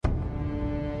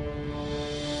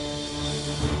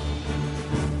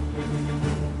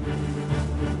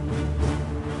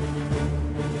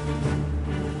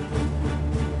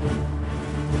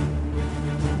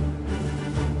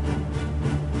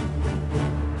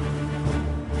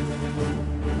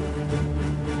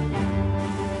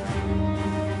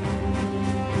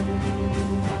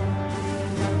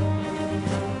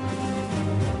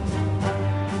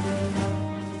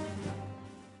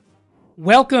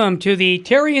Welcome to the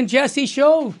Terry and Jesse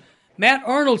Show. Matt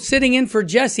Arnold sitting in for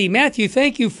Jesse. Matthew,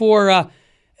 thank you for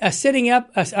filling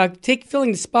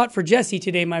the spot for Jesse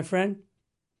today, my friend.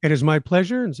 It is my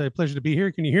pleasure. It's a pleasure to be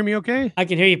here. Can you hear me okay? I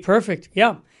can hear you perfect.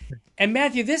 Yeah. And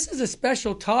Matthew, this is a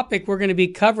special topic we're going to be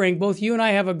covering. Both you and I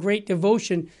have a great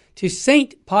devotion to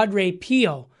Saint Padre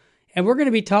Pio. And we're going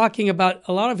to be talking about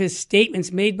a lot of his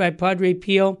statements made by Padre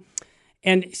Pio.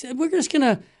 And we're just going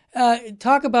to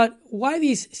talk about why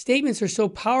these statements are so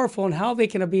powerful and how they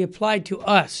can be applied to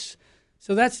us.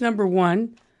 So that's number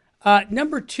one.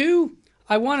 Number two,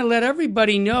 I want to let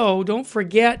everybody know, don't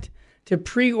forget to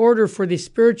pre-order for the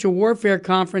Spiritual Warfare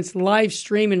Conference live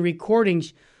stream and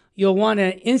recordings. You'll want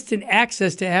instant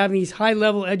access to having these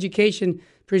high-level education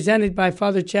presented by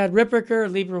Father Chad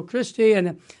Ripperker, Libero Christi,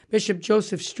 and Bishop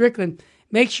Joseph Strickland.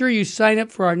 Make sure you sign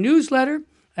up for our newsletter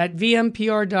at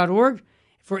vmpr.org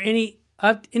for any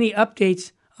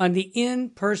updates on the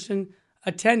in-person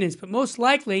attendance. But most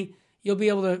likely, you'll be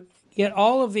able to get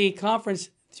all of the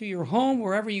conference to your home,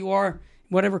 wherever you are,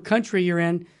 whatever country you're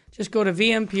in. Just go to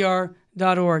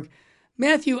vmpr.org.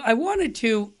 Matthew, I wanted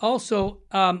to also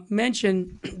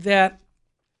mention that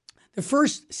the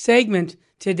first segment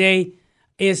today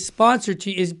is brought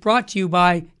to you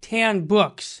by Tan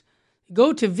Books.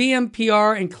 Go to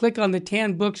VMPR and click on the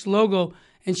Tan Books logo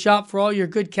and shop for all your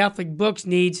good Catholic books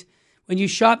needs. When you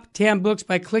shop Tan Books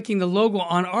by clicking the logo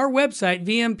on our website,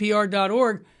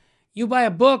 vmpr.org, you buy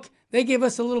a book, they give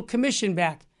us a little commission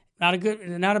back. Not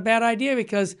a bad idea,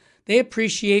 because they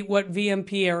appreciate what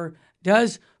VMPR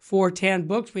does for Tan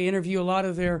Books. We interview a lot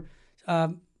of their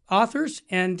authors,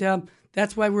 and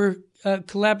that's why we're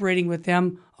collaborating with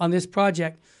them on this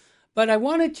project. But I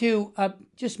wanted to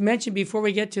just mention before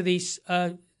we get to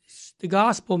the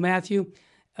gospel, Matthew,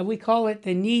 we call it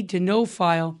the need to know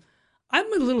file.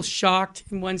 I'm a little shocked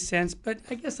in one sense, but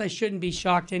I guess I shouldn't be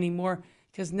shocked anymore,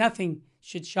 because nothing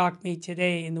should shock me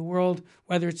today in the world,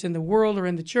 whether it's in the world or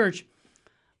in the church.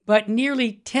 But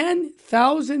nearly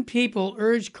 10,000 people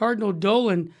urged Cardinal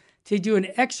Dolan to do an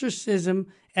exorcism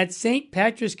at St.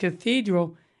 Patrick's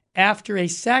Cathedral after a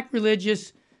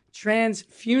sacrilegious trans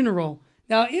funeral.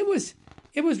 Now, it was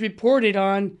reported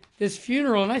on this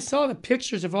funeral, and I saw the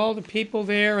pictures of all the people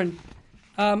there, and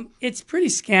it's pretty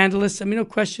scandalous. I mean, no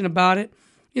question about it.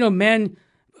 You know, men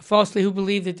falsely who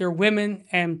believe that they're women,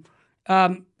 and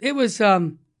it was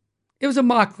a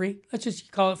mockery. Let's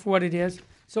just call it for what it is.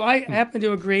 So I happen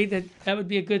to agree that that would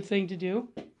be a good thing to do.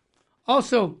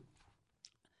 Also,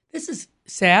 this is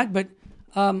sad, but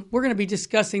we're going to be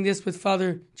discussing this with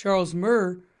Father Charles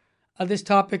Murr, this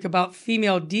topic about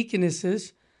female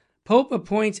deaconesses. Pope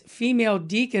appoints female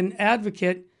deacon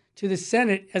advocate to the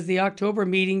Senate as the October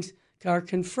meetings are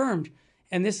confirmed.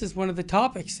 And this is one of the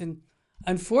topics. And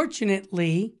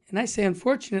unfortunately, and I say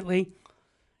unfortunately,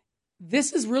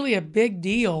 this is really a big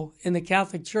deal in the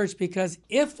Catholic Church, because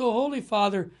if the Holy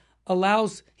Father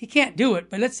allows, he can't do it,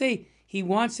 but let's say he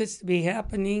wants it to be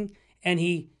happening and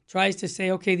he tries to say,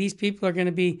 okay, these people are going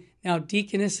to be now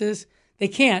deaconesses. They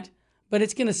can't, but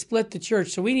it's going to split the church.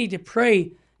 So we need to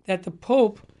pray that the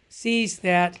Pope sees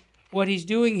that what he's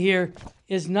doing here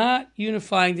is not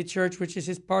unifying the church, which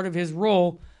is part of his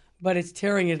role, but it's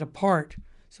tearing it apart.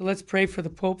 So let's pray for the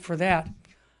Pope for that.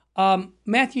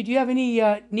 Matthew, do you have any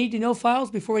need-to-know files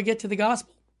before we get to the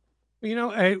gospel? You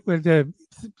know,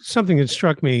 something that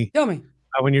struck me. Tell me.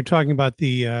 When you're talking about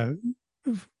the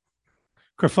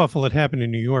kerfuffle that happened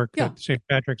in New York at St.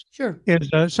 Patrick's. Sure.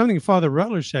 Is something Father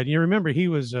Rutler said. You remember he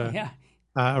was the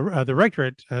rector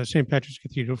at St. Patrick's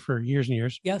Cathedral for years and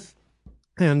years. Yes.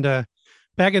 And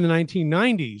back in the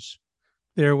 1990s,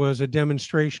 there was a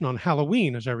demonstration on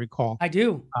Halloween, as I recall. I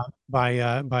do. By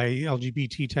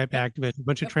LGBT type activists, a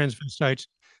bunch of transvestites,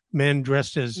 men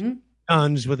dressed as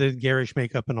nuns with a garish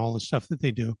makeup and all the stuff that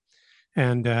they do,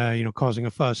 and causing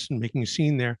a fuss and making a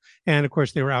scene there. And of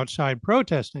course, they were outside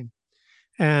protesting,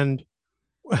 and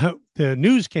the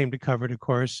news came to cover it, of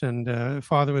course. And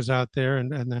Father was out there,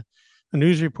 and the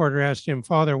news reporter asked him,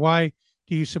 "Father, why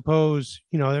do you suppose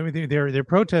they're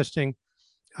protesting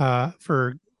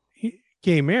for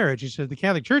gay marriage?" He said, "The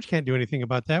Catholic Church can't do anything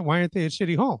about that. Why aren't they at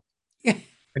City Hall?" And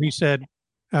he said,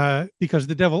 "Because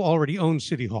the devil already owns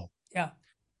City Hall." Yeah.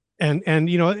 And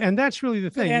that's really the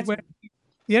thing. At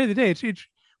the end of the day, it's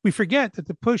we forget that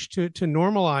the push to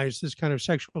normalize this kind of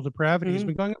sexual depravity has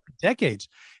been going on for decades,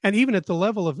 and even at the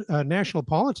level of national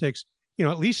politics,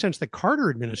 at least since the Carter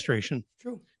administration.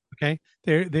 True. Okay,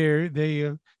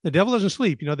 the devil doesn't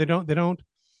sleep. They don't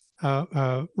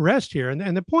rest here,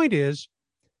 and the point is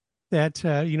that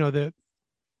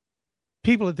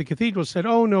people at the cathedral said,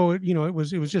 "Oh no, it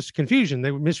was just confusion.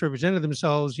 They misrepresented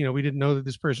themselves. We didn't know that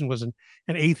this person was an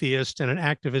atheist and an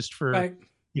activist for, Right.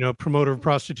 Promoter of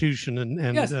prostitution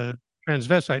and Yes.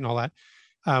 transvestite and all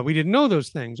that. We didn't know those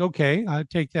things. Okay, I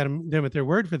take them at their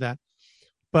word for that.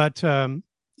 But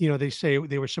they say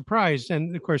they were surprised,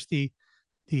 and of course the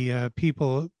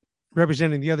people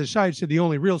representing the other side said the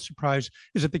only real surprise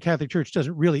is that the Catholic Church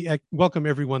doesn't really welcome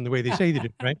everyone the way they say they do,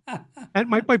 right? And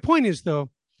my point is, though,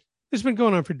 this has been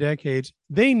going on for decades.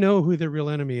 They know who their real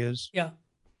enemy is. Yeah.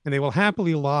 And they will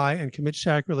happily lie and commit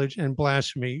sacrilege and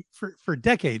blasphemy for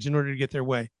decades in order to get their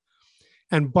way.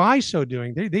 And by so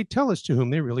doing, they tell us to whom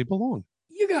they really belong.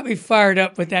 You got me fired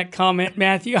up with that comment,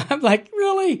 Matthew. I'm like,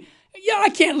 really? Yeah, I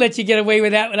can't let you get away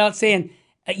with that without saying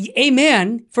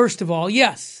amen, first of all,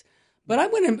 yes. But I'm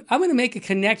gonna make a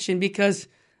connection because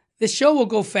the show will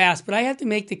go fast, but I have to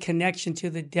make the connection to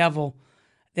the devil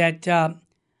that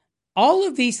all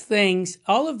of these things,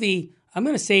 I'm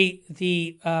going to say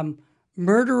the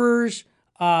murderers,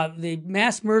 the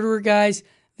mass murderer guys,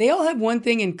 they all have one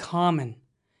thing in common.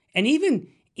 And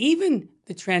even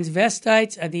the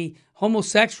transvestites, the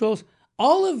homosexuals,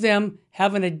 all of them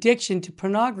have an addiction to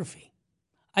pornography.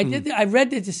 I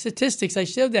read the statistics. I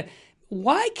showed that.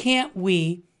 Why can't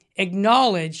we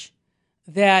acknowledge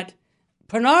that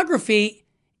pornography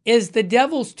is the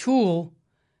devil's tool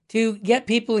to get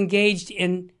people engaged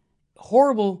in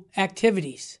horrible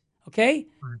activities? Okay?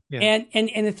 Yeah.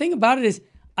 And the thing about it is,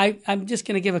 I'm just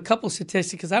going to give a couple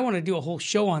statistics because I want to do a whole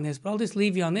show on this, but I'll just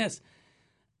leave you on this.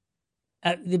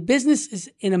 The businesses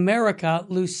in America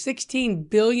lose $16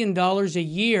 billion a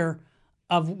year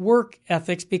of work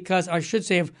ethics because, or I should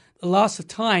say, of the loss of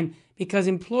time, because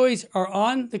employees are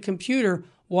on the computer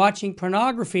watching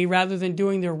pornography rather than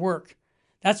doing their work.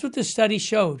 That's what the study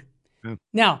showed. Yeah.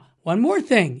 Now, one more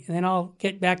thing, and then I'll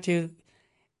get back to,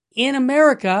 in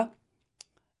America,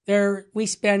 we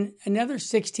spend another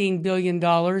 $16 billion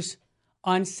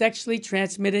on sexually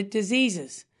transmitted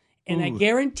diseases. And I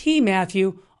guarantee,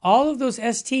 Matthew, all of those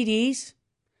STDs,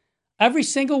 every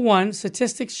single one,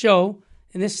 statistics show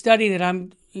in this study that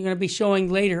I'm going to be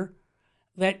showing later,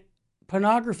 that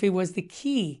pornography was the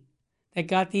key that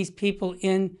got these people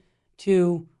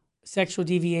into sexual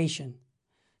deviation.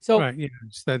 So, right, yeah,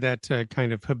 it's that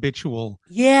kind of habitual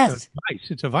vice.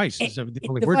 It's a vice. It's the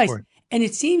only word for it. And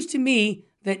it seems to me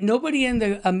that nobody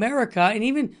in America, and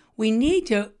even we need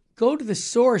to go to the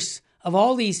source of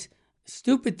all these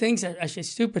stupid things,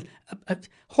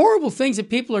 horrible things that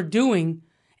people are doing,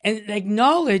 and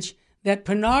acknowledge that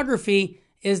pornography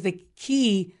is the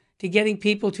key to getting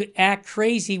people to act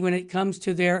crazy when it comes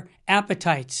to their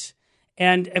appetites.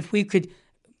 And if we could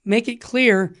make it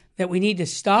clear that we need to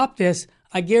stop this,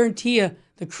 I guarantee you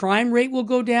the crime rate will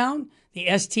go down, the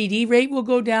STD rate will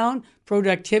go down,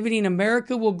 productivity in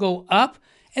America will go up,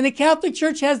 and the Catholic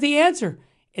Church has the answer.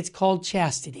 It's called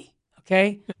chastity,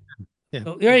 okay? Yeah.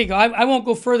 So there you go. I won't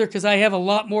go further because I have a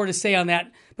lot more to say on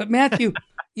that. But Matthew,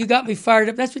 you got me fired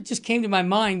up. That's what just came to my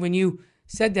mind when you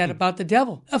said that about the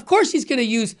devil. Of course he's going to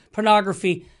use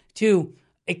pornography to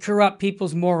corrupt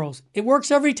people's morals. It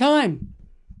works every time.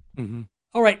 Mm-hmm.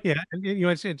 All right. Yeah, and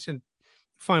it's a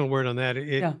final word on that.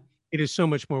 It is so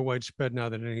much more widespread now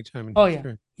than any time in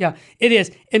history. Yeah, it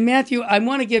is. And Matthew, I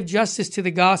want to give justice to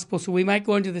the gospel, so we might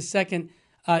go into the second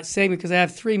segment because I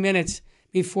have 3 minutes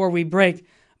before we break.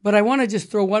 But I want to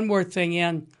just throw one more thing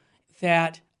in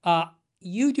that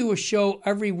you do a show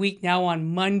every week now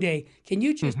on Monday. Can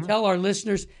you just tell our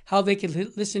listeners how they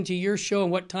can listen to your show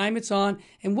and what time it's on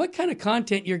and what kind of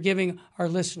content you're giving our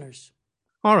listeners?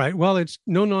 All right. Well, it's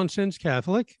No Nonsense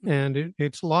Catholic, and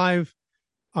it's live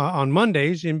on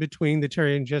Mondays in between the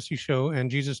Terry and Jesse show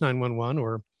and Jesus 911,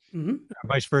 or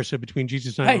vice versa, between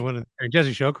Jesus 911 and the Terry and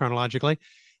Jesse show chronologically.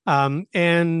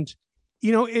 And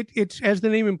it's, as the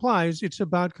name implies, it's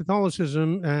about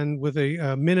Catholicism and with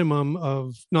a minimum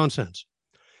of nonsense.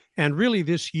 And really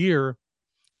this year,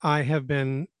 I have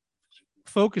been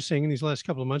focusing in these last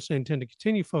couple of months, and I intend to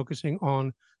continue focusing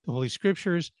on the Holy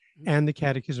Scriptures and the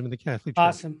Catechism of the Catholic Church.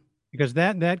 Awesome. Because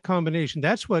that combination,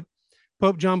 that's what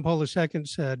Pope John Paul II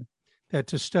said, that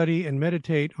to study and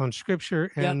meditate on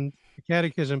Scripture and the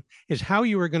Catechism is how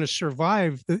you are going to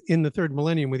survive in the third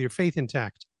millennium with your faith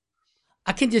intact.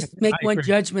 I can just make one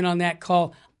judgment on that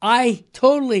call. I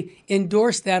totally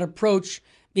endorse that approach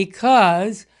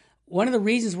because one of the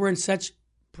reasons we're in such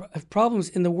problems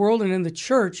in the world and in the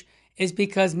church is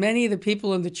because many of the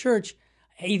people in the church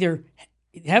either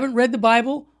haven't read the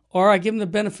Bible, or I give them the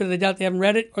benefit of the doubt they haven't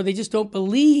read it, or they just don't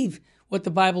believe what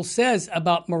the Bible says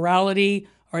about morality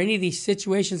or any of these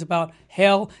situations about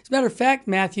hell. As a matter of fact,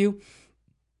 Matthew,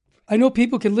 I know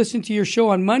people can listen to your show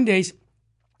on Mondays,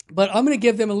 but I'm going to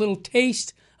give them a little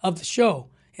taste of the show.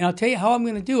 And I'll tell you how I'm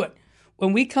going to do it.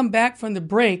 When we come back from the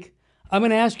break, I'm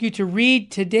going to ask you to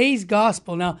read today's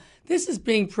gospel. Now, this is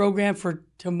being programmed for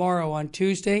tomorrow on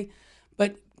Tuesday,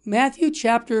 but Matthew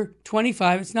chapter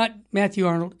 25, it's not Matthew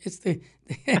Arnold, it's the,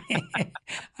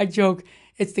 I joke,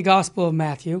 it's the Gospel of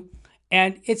Matthew.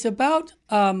 And it's about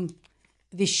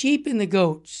the sheep and the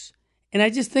goats. And I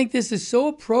just think this is so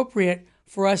appropriate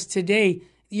for us today.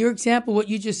 Your example, what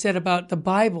you just said about the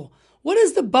Bible. What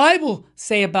does the Bible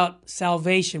say about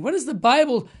salvation? What does the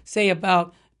Bible say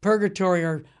about purgatory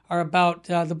or about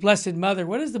the Blessed Mother?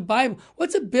 What is the Bible?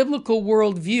 What's a biblical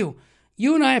worldview?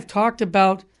 You and I have talked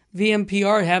about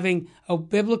VMPR having a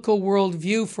biblical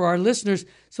worldview for our listeners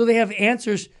so they have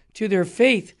answers to their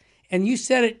faith. And you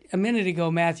said it a minute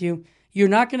ago, Matthew. You're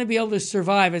not going to be able to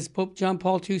survive, as Pope John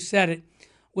Paul II said it,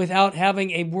 without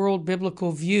having a world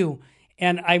biblical view.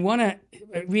 And I want to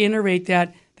reiterate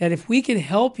that if we can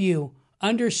help you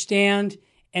understand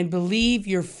and believe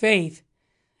your faith,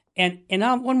 and I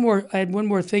had one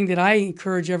more thing that I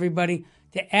encourage everybody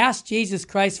to ask Jesus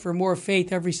Christ for more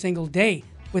faith every single day.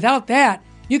 Without that,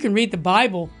 you can read the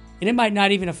Bible and it might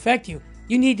not even affect you.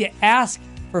 You need to ask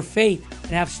for faith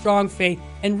and have strong faith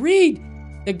and read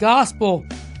the gospel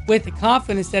with the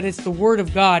confidence that it's the Word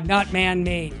of God, not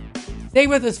man-made. Stay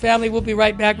with us, family. We'll be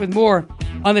right back with more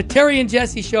on the Terry and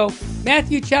Jesse Show.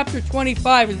 Matthew chapter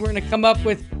 25 is we're going to come up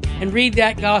with and read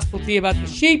that gospel to you about the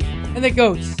sheep and the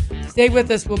goats. Stay with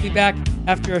us. We'll be back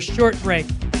after a short break.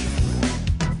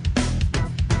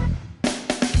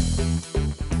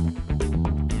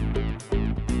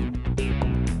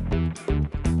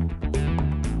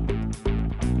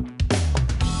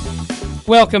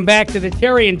 Welcome back to the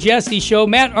Terry and Jesse Show.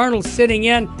 Matt Arnold sitting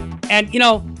in. And,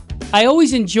 I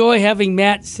always enjoy having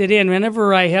Matt sit in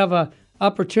whenever I have an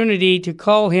opportunity to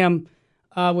call him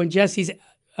when Jesse's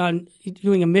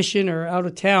doing a mission or out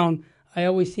of town. I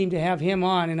always seem to have him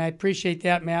on, and I appreciate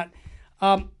that, Matt.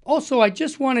 Also, I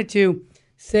just wanted to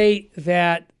say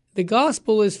that the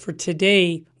gospel is for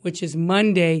today, which is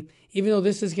Monday, even though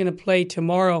this is going to play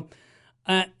tomorrow.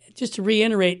 Just to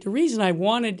reiterate, the reason I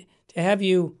wanted to have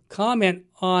you comment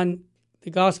on the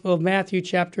Gospel of Matthew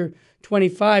chapter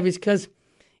 25 is because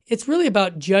it's really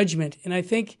about judgment. And I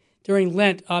think during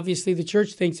Lent, obviously the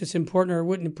church thinks it's important or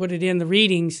wouldn't have put it in the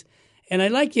readings. And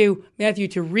I'd like you, Matthew,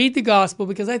 to read the gospel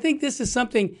because I think this is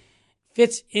something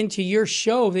fits into your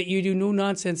show that you do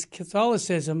no-nonsense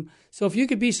Catholicism. So if you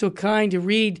could be so kind to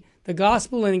read the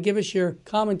gospel and give us your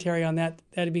commentary on that,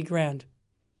 that'd be grand.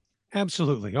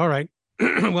 Absolutely. All right.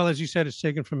 Well, as you said, it's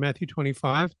taken from Matthew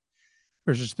 25,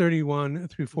 verses 31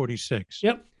 through 46.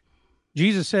 Yep.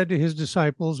 Jesus said to his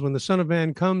disciples, when the Son of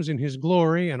Man comes in his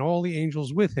glory and all the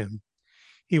angels with him,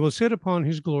 he will sit upon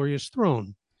his glorious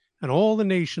throne, and all the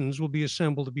nations will be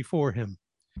assembled before him.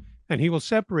 And he will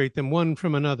separate them one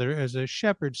from another, as a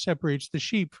shepherd separates the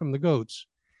sheep from the goats.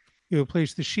 He will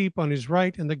place the sheep on his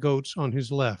right and the goats on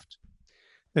his left.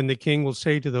 Then the king will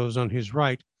say to those on his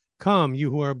right, come, you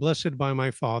who are blessed by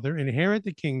my Father, inherit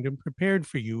the kingdom prepared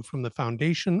for you from the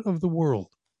foundation of the world.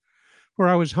 For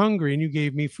I was hungry, and you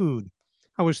gave me food.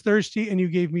 I was thirsty, and you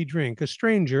gave me drink, a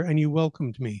stranger, and you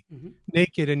welcomed me,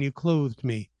 naked, and you clothed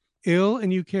me, ill,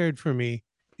 and you cared for me,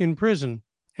 in prison,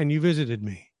 and you visited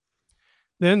me.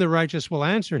 Then the righteous will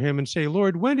answer him and say,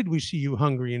 Lord, when did we see you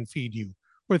hungry and feed you,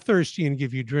 or thirsty and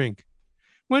give you drink?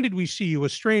 When did we see you a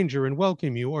stranger and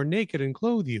welcome you, or naked and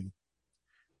clothe you?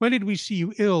 When did we see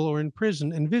you ill or in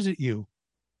prison and visit you?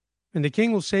 And the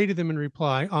king will say to them in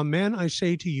reply, amen, I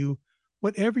say to you,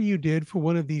 whatever you did for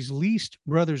one of these least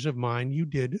brothers of mine, you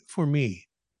did for me.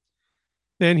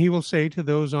 Then he will say to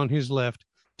those on his left,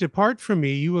 depart from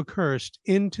me, you accursed,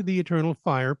 into the eternal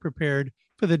fire prepared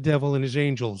for the devil and his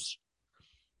angels.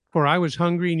 For I was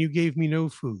hungry, and you gave me no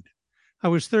food. I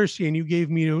was thirsty, and you gave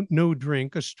me no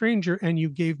drink, a stranger, and you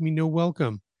gave me no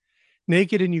welcome.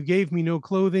 Naked, and you gave me no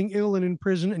clothing, ill and in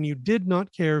prison, and you did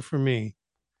not care for me.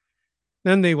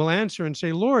 Then they will answer and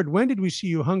say, Lord, when did we see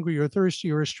you hungry or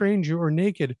thirsty or a stranger or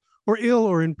naked or ill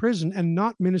or in prison and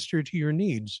not minister to your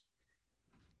needs?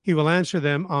 He will answer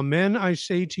them, amen, I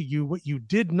say to you, what you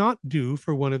did not do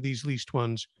for one of these least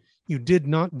ones, you did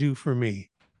not do for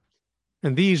me.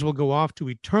 And these will go off to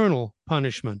eternal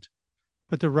punishment,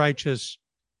 but the righteous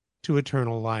to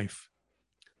eternal life.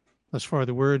 Thus far,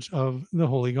 the words of the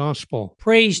Holy Gospel.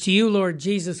 Praise to you, Lord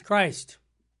Jesus Christ.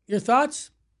 Your thoughts?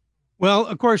 Well,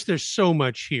 of course, there's so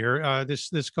much here.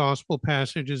 This gospel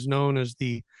passage is known as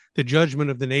the judgment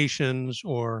of the nations,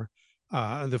 or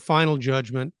the final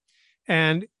judgment.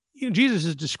 And Jesus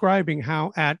is describing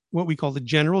how at what we call the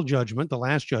general judgment, the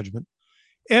last judgment,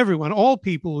 everyone, all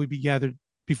people will be gathered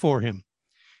before him.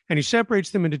 And he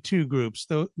separates them into two groups.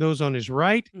 Those on his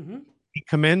right, Mm-hmm. he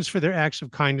commends for their acts of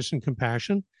kindness and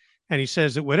compassion. And he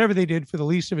says that whatever they did for the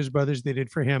least of his brothers, they did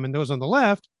for him. And those on the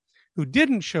left, who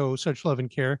didn't show such love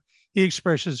and care, he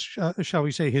expresses, shall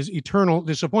we say, his eternal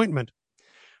disappointment.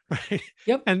 Right?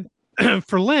 Yep. And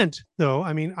for Lent, though,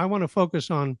 I mean, I want to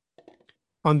focus on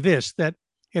this, that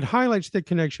it highlights the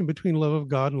connection between love of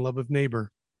God and love of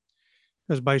neighbor.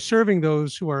 Because by serving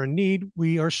those who are in need,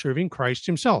 we are serving Christ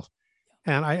himself.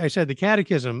 And I said the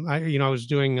catechism, I was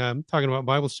doing, talking about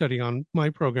Bible study on my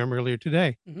program earlier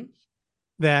today, Mm-hmm.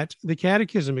 that the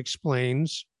catechism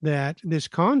explains that this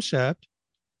concept,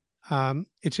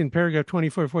 it's in paragraph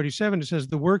 2447, it says,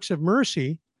 the works of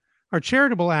mercy are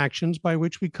charitable actions by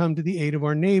which we come to the aid of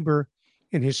our neighbor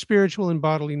in his spiritual and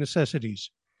bodily necessities.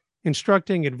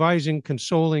 Instructing, advising,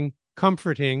 consoling,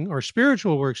 comforting, or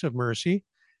spiritual works of mercy,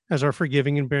 as are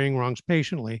forgiving and bearing wrongs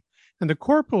patiently. And the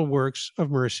corporal works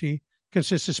of mercy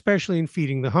consist especially in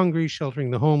feeding the hungry,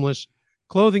 sheltering the homeless,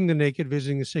 clothing the naked,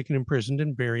 visiting the sick and imprisoned,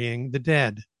 and burying the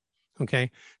dead.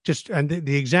 Okay, and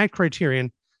the exact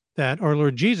criterion that our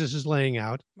Lord Jesus is laying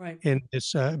out Right. in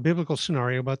this biblical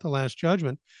scenario about the Last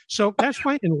Judgment. So that's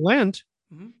why in Lent,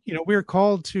 Mm-hmm. We're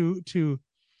called to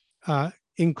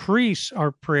increase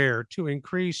our prayer, to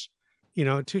increase,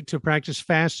 to practice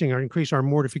fasting or increase our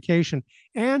mortification,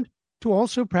 and to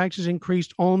also practice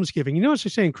increased almsgiving. You notice I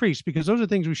say increase because those are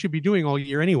things we should be doing all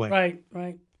year anyway.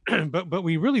 Right. but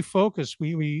we really focus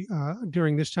we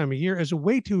during this time of year as a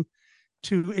way to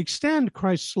extend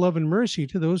Christ's love and mercy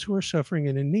to those who are suffering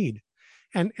and in need.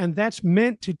 And that's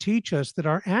meant to teach us that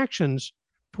our actions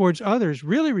towards others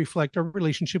really reflect our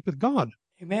relationship with God.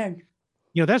 Amen.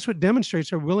 That's what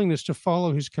demonstrates our willingness to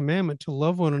follow his commandment to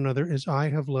love one another as I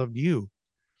have loved you.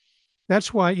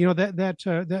 That's why,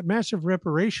 that massive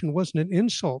reparation wasn't an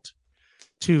insult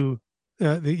to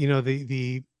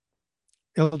the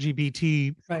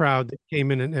LGBT Right. crowd that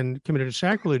came in and committed a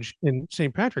sacrilege in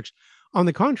St. Patrick's. On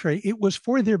the contrary, it was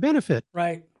for their benefit.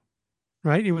 Right.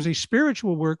 Right. It was a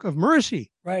spiritual work of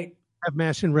mercy. Right. Have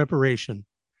mass in reparation.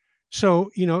 So,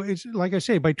 it's like I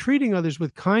say, by treating others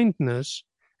with kindness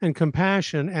and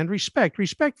compassion and respect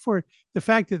for the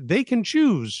fact that they can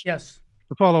choose Yes.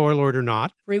 to follow our Lord or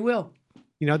not. Free will.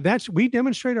 We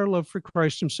demonstrate our love for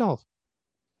Christ himself.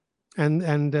 And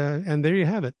there you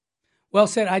have it. Well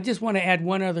said. I just want to add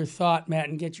one other thought, Matt,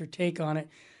 and get your take on it.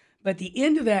 But the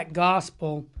end of that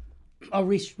gospel, I'll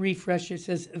refresh it. It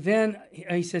says, then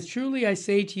he says, truly I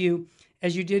say to you,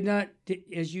 as you did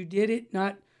it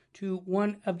not to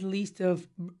one of the least of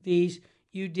these,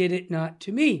 you did it not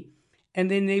to me. And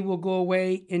then they will go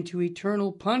away into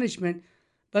eternal punishment,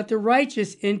 but the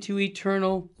righteous into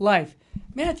eternal life.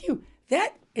 Matthew,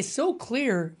 that is so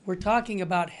clear. We're talking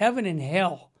about heaven and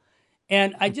hell.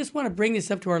 And I just want to bring this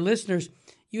up to our listeners.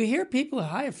 You hear people,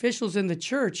 high officials in the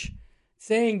church,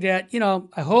 saying that,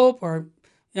 I hope, or,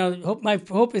 my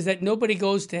hope is that nobody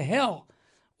goes to hell.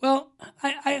 Well,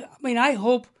 I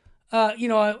hope,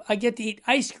 I get to eat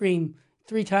ice cream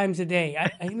 3 times a day.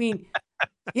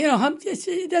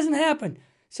 It doesn't happen.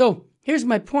 So here's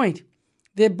my point.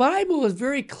 The Bible is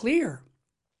very clear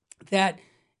that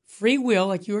free will,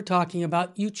 like you were talking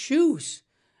about, you choose.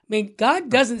 God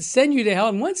doesn't send you to hell.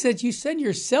 In one sense, you send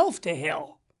yourself to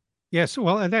hell. Yes.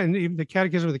 Well, and then the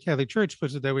Catechism of the Catholic Church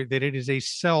puts it that way, that it is a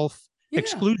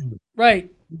self-exclusion.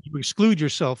 Right. You exclude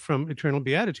yourself from eternal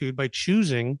beatitude by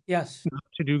choosing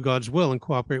to do God's will and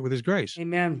cooperate with his grace.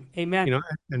 Amen.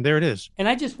 And there it is. And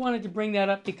I just wanted to bring that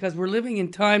up because we're living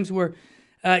in times where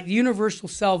universal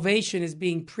salvation is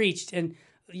being preached, and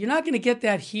you're not going to get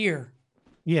that here.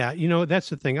 Yeah, that's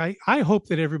the thing. I hope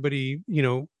that everybody,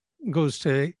 goes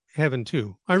to heaven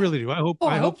too. I really do. I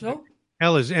hope so.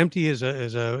 Hell is empty as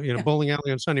a bowling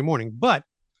alley on Sunday morning. But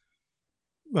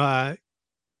I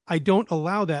don't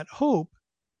allow that hope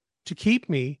to keep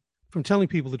me from telling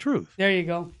people the truth. There you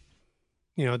go.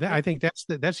 I think that's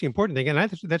the important thing,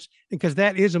 and that's because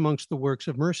that is amongst the works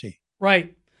of mercy.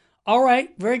 Right. All right.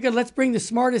 Very good. Let's bring the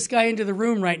smartest guy into the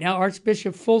room right now,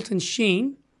 Archbishop Fulton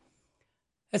Sheen.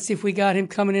 Let's see if we got him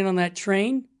coming in on that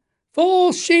train.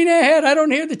 Full sheen ahead. I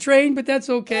don't hear the train, but that's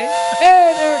okay.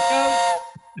 Hey, there it comes.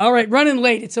 All right, running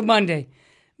late. It's a Monday.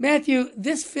 Matthew,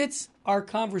 this fits our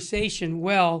conversation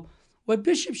well. What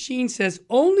Bishop Sheen says,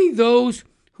 only those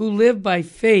who live by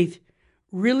faith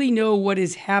really know what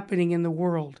is happening in the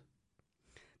world.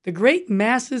 The great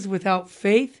masses without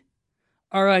faith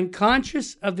are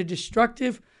unconscious of the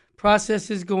destructive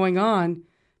processes going on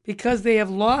because they have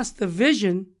lost the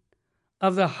vision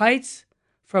of the heights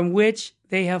from which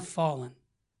they have fallen.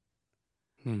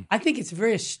 I think it's a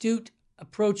very astute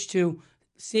approach to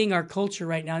seeing our culture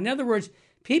right now. In other words,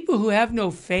 people who have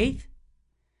no faith,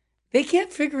 they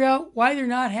can't figure out why they're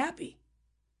not happy.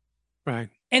 Right.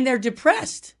 And they're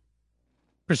depressed.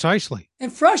 Precisely.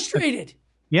 And frustrated.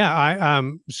 Yeah,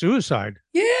 suicide.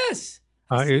 Yes.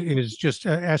 It is just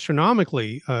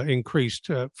astronomically increased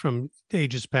from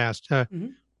ages past.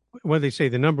 What do they say?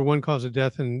 The number one cause of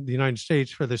death in the United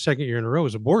States for the second year in a row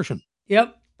is abortion.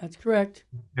 Yep, that's correct.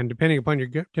 And depending upon your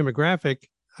demographic,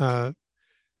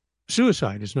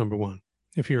 suicide is number one.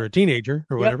 If you're a teenager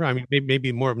or whatever, I mean,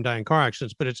 maybe more of them die in car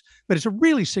accidents, but it's a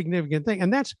really significant thing.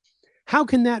 And how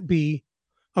can that be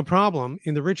a problem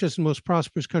in the richest and most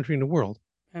prosperous country in the world?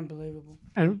 Unbelievable.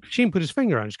 And Sheen put his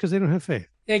finger on it because they don't have faith.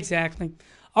 Exactly.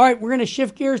 All right, we're going to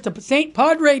shift gears to St.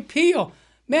 Padre Pio.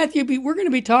 Matthew, we're going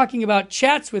to be talking about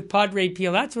chats with Padre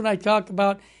Pio. That's when I talk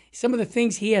about some of the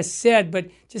things he has said. But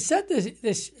to set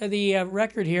the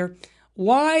record here,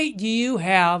 why do you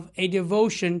have a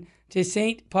devotion to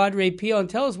St. Padre Pio? And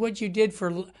tell us what you did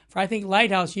for I think,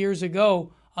 Lighthouse years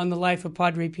ago on the life of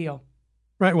Padre Pio.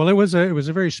 Right. Well, it was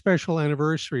a very special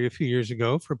anniversary a few years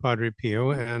ago for Padre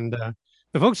Pio, and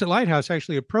the folks at Lighthouse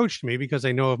actually approached me because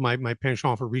they know of my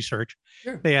penchant for research.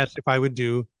 Sure. They asked if I would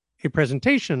do a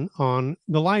presentation on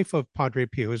the life of Padre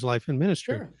Pio, his life and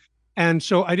ministry. Sure. And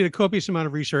so I did a copious amount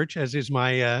of research, as is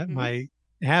my my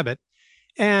habit.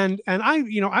 And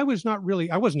I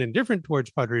wasn't indifferent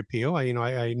towards Padre Pio.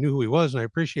 I knew who he was and I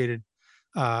appreciated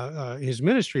his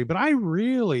ministry, but I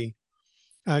really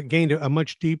gained a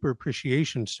much deeper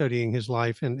appreciation studying his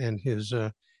life and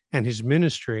his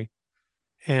ministry,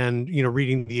 and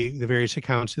reading the various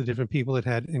accounts of the different people that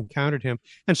had encountered him.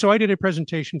 And so I did a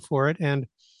presentation for it, and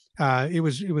it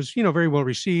was very well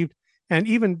received. And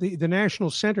even the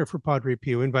National Center for Padre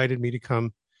Pio invited me to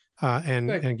come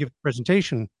and give a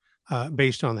presentation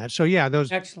based on that. So yeah,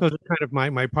 those are kind of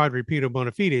my Padre Pio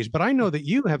bona fides. But I know that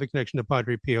you have a connection to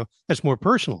Padre Pio that's more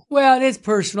personal. Well, it is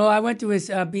personal. I went to his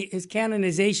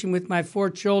canonization with my 4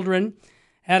 children,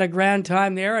 had a grand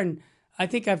time there, and I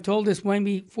think I've told this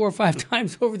maybe 4 or 5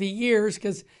 times over the years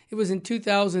because it was in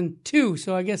 2002,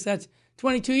 so I guess that's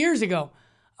 22 years ago.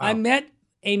 Wow. I met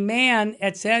a man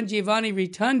at San Giovanni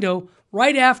Rotondo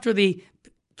right after the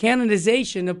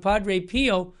canonization of Padre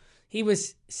Pio. He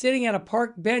was sitting at a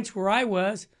park bench where I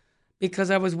was because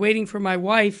I was waiting for my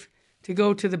wife to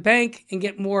go to the bank and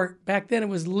get more. Back then it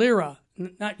was lira,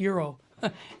 not euro.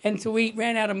 And so we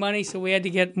ran out of money, so we had to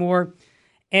get more.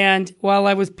 And while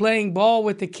I was playing ball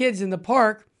with the kids in the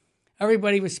park,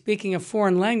 everybody was speaking a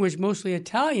foreign language, mostly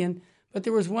Italian, but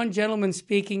there was one gentleman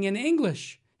speaking in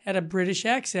English, had a British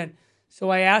accent. So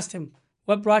I asked him,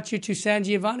 "What brought you to San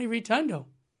Giovanni Rotondo?"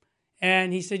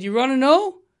 And he said, "You want to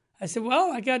know?" I said,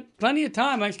 "Well, I got plenty of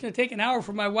time. It's going to take an hour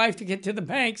for my wife to get to the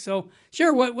bank, so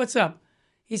sure, what's up?"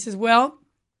 He says, "Well,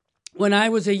 when I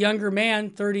was a younger man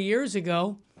 30 years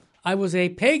ago, I was a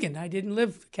pagan. I didn't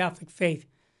live the Catholic faith.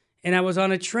 And I was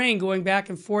on a train going back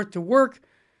and forth to work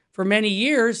for many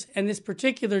years. And this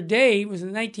particular day was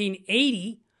in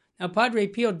 1980. Now, Padre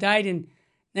Pio died in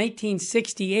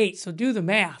 1968. So do the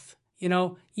math,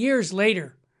 years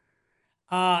later.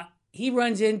 He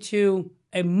runs into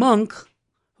a monk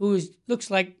who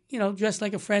looks like, dressed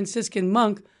like a Franciscan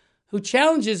monk, who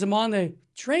challenges him on the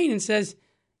train and says,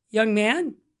 'Young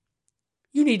man,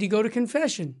 you need to go to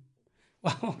confession.'"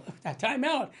 Well, time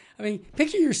out. I mean,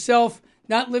 picture yourself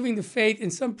not living the faith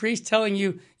and some priest telling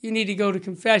you need to go to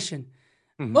confession.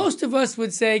 Mm-hmm. Most of us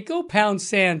would say, "Go pound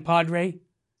sand, Padre.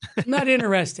 I'm not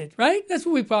interested," right? That's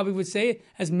what we probably would say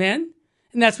as men.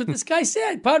 And that's what this guy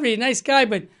said. "Padre, a nice guy,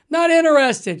 but not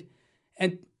interested."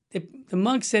 And the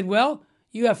monk said, "Well,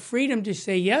 you have freedom to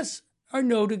say yes or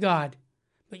no to God,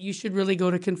 but you should really go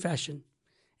to confession."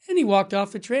 And he walked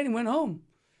off the train and went home.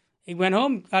 He went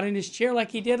home, got in his chair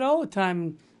like he did all the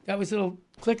time, got his little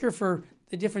clicker for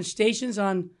the different stations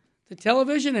on the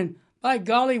television, and by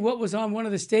golly, what was on one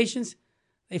of the stations?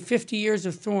 50 Years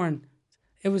of Thorn.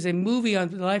 It was a movie on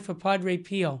the life of Padre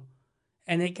Pio,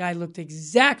 and that guy looked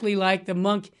exactly like the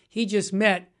monk he just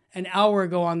met an hour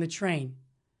ago on the train.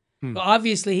 So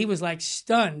obviously, he was like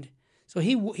stunned. So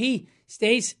he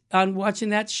stays on watching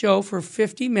that show for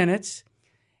 50 minutes,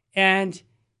 and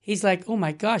he's like, "Oh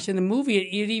my gosh." In the movie,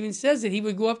 it even says that he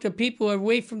would go up to people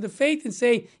away from the faith and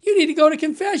say, "You need to go to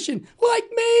confession, like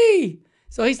me."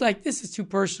 So he's like, "This is too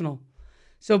personal."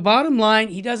 So bottom line,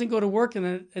 he doesn't go to work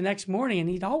the next morning, and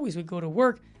he always would go to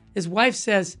work. His wife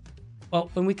says,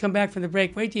 well, when we come back from the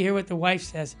break, wait to hear what the wife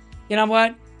says. You know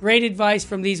what? Great advice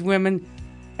from these women.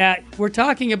 We're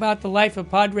talking about the life of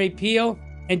Padre Pio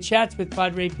and chats with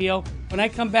Padre Pio. When I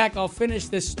come back, I'll finish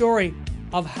this story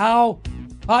of how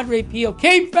Padre Pio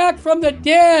came back from the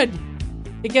dead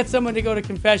to get someone to go to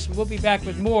confession. We'll be back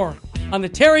with more on the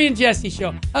Terry and Jesse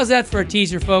Show. How's that for a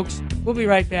teaser, folks? We'll be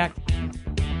right back.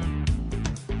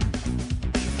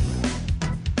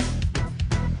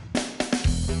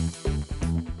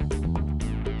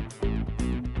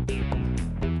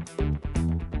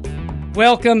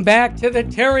 Welcome back to the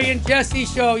Terry and Jesse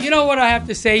Show. You know what I have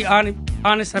to say,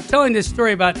 honest, I'm telling this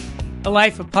story about the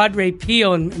life of Padre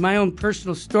Pio and my own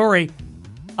personal story.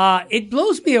 It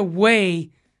blows me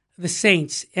away, the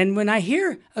saints. And when I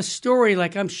hear a story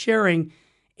like I'm sharing,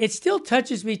 it still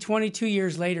touches me 22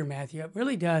 years later, Matthew. It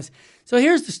really does. So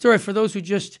here's the story for those who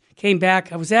just came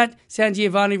back. I was at San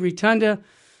Giovanni Rotunda.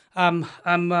 I'm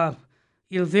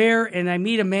there, and I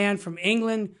meet a man from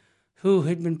England who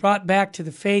had been brought back to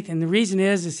the faith. And the reason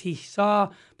is he saw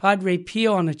Padre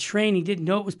Pio on a train. He didn't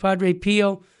know it was Padre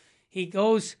Pio. He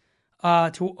goes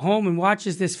to home and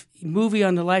watches this movie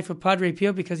on the life of Padre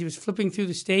Pio because he was flipping through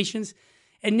the stations.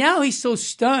 And now he's so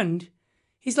stunned,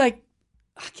 he's like,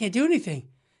 I can't do anything.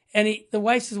 And the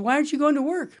wife says, why aren't you going to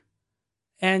work?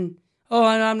 And,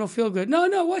 I don't feel good.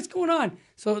 No, what's going on?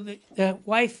 So the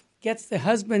wife gets the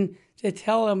husband to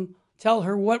tell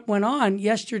her what went on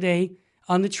yesterday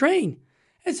on the train.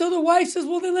 And so the wife says,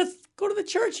 well, then let's go to the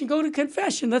church and go to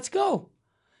confession. Let's go.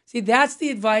 See, that's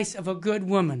the advice of a good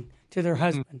woman to their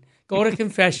husband. Go to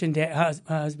confession,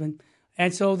 husband.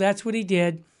 And so that's what he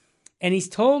did. And he's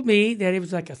told me that it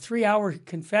was like a 3-hour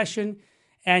confession.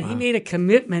 And he made a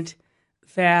commitment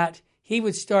that he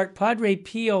would start Padre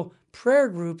Pio prayer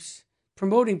groups,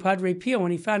 promoting Padre Pio.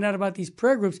 When he found out about these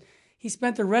prayer groups, he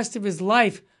spent the rest of his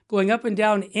life going up and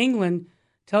down England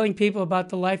telling people about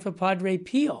the life of Padre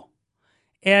Pio.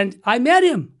 And I met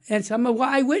him, and so I'm an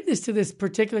eyewitness to this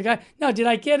particular guy. Now, did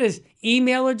I get his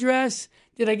email address?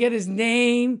 Did I get his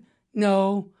name?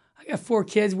 No. I got 4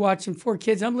 kids watching, 4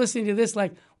 kids. I'm listening to this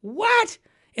like, what?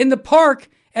 In the park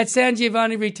at San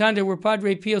Giovanni Rotunda, where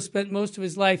Padre Pio spent most of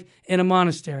his life in a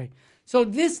monastery. So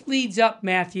this leads up,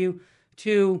 Matthew,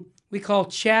 to we call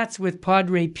Chats with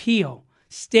Padre Pio.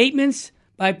 Statements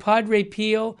by Padre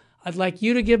Pio. I'd like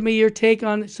you to give me your take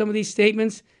on some of these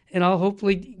statements, and I'll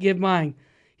hopefully give mine.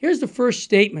 Here's the first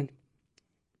statement.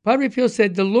 Padre Pio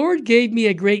said, the Lord gave me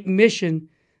a great mission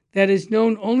that is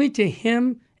known only to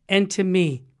him and to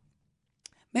me.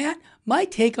 Matt, my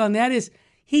take on that is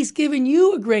he's given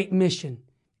you a great mission.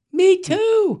 Me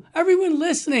too. Everyone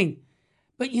listening.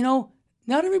 But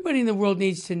not everybody in the world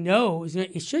needs to know,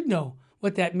 it should know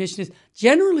what that mission is.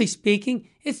 Generally speaking,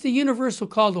 it's the universal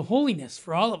call to holiness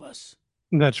for all of us.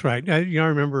 That's right. I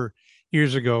remember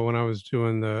years ago when I was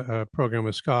doing the program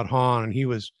with Scott Hahn, and he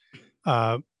was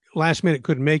last minute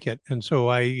couldn't make it, and so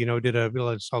I did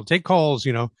I'll take calls,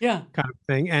 kind of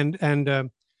thing,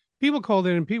 and people called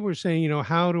in and people were saying,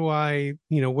 how do I,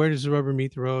 where does the rubber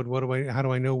meet the road? How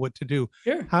do I know what to do?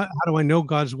 Sure. How do I know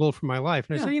God's will for my life?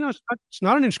 And I say, it's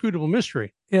not an inscrutable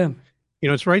mystery. Yeah.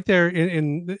 It's right there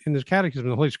in the Catechism,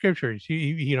 the Holy Scriptures.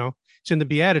 It's in the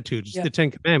Beatitudes, the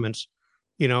 10 Commandments.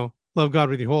 Love God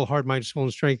with your whole heart, mind, soul,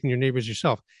 and strength, and your neighbor as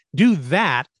yourself. Do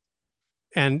that,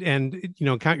 and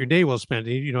count your day well spent.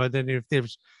 Then if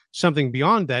there's something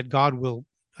beyond that, God will,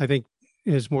 I think,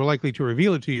 is more likely to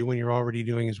reveal it to you when you're already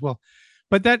doing as well.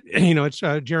 But that, it's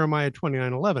Jeremiah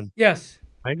 29:11. Yes.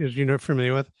 Right, as you're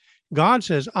familiar with. God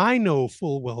says, I know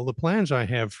full well the plans I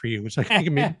have for you. It's like,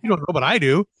 you don't know, but I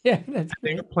do. Yeah, that's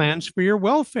They are plans for your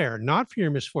welfare, not for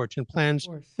your misfortune. Plans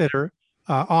that are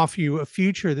offer you a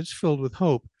future that's filled with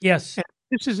hope. Yes.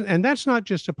 And that's not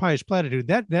just a pious platitude.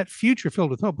 That future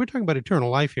filled with hope. We're talking about eternal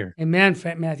life here. Amen,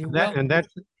 Matthew.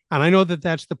 And I know that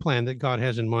that's the plan that God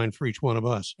has in mind for each one of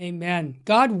us. Amen.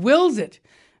 God wills it.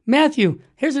 Matthew,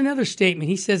 here's another statement.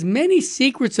 He says, many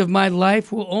secrets of my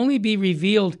life will only be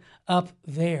revealed up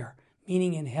there,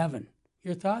 meaning in heaven.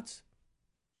 Your thoughts?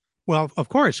 Well, of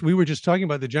course, we were just talking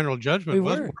about the general judgment. We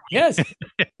were. Yes,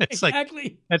 it's exactly.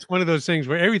 Like, that's one of those things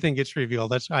where everything gets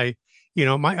revealed. That's my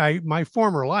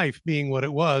former life being what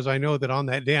it was. I know that on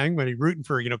that day I'm going to be rooting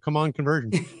for come on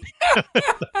conversion.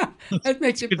 That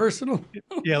makes it personal.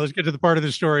 Yeah, let's get to the part of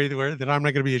the story that I'm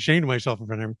not going to be ashamed of myself in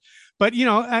front of him. But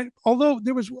although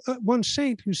there was one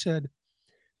saint who said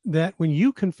that when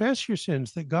you confess your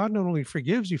sins, that God not only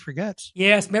forgives, He forgets.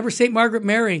 Yes, remember Saint Margaret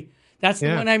Mary? That's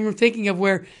the one I'm thinking of,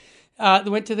 where they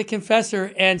went to the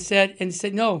confessor and said,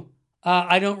 no,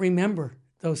 I don't remember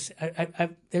those.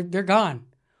 They're gone.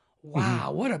 Wow,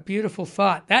 mm-hmm. What a beautiful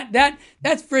thought.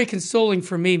 That's very consoling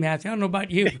for me, Matthew. I don't know about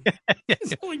you.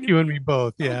 You and me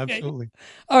both. Yeah, okay. Absolutely.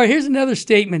 All right, here's another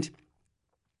statement.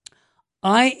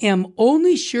 I am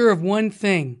only sure of one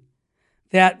thing,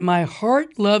 that my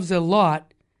heart loves a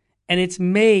lot, and it's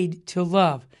made to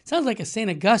love. Sounds like a St.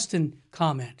 Augustine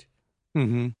comment.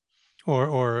 Mm-hmm.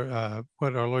 or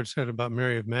what our Lord said about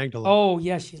Mary of Magdala. Oh,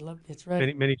 yes, she loved. It's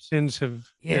right. Many sins have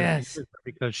Yes.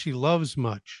 because she loves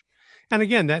much. And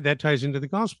again, that ties into the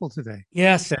gospel today.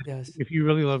 Yes, That it does. if you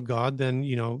really love God, then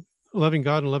loving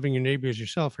God and loving your neighbor as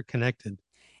yourself are connected.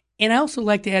 And I also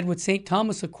like to add what St.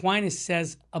 Thomas Aquinas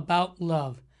says about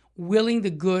love, willing the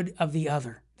good of the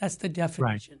other. That's the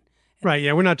definition. Right.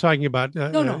 Yeah. We're not talking about No,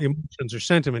 no. emotions or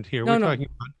sentiment here. No, We're no. talking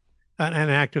about an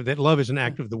act of that. Love is an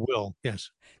act of the will.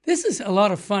 Yes. This is a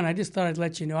lot of fun. I just thought I'd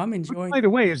let you know. I'm enjoying. By the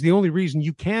way, is the only reason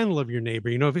you can love your neighbor.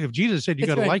 If Jesus said you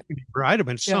got to like your neighbor, I'd have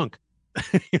been sunk.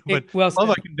 But well love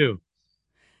I can do.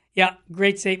 Yeah,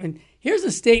 great statement. Here's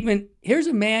a statement. Here's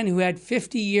a man who had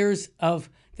 50 years of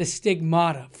the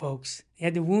stigmata, folks. He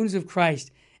had the wounds of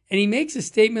Christ. And he makes a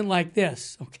statement like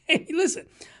this. Okay, listen.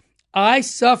 I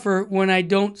suffer when I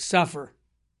don't suffer.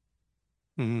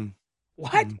 Mm-hmm.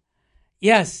 What? Mm-hmm.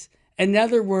 Yes. In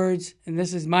other words, and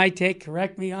this is my take,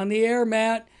 correct me on the air,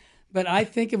 Matt, but I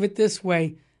think of it this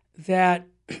way, that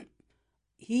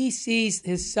he sees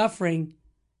his suffering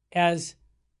as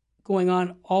going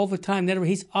on all the time. In other words,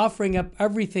 he's offering up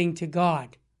everything to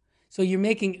God. So you're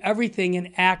making everything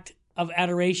an act of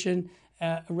adoration,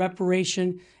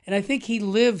 reparation. And I think he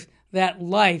lived that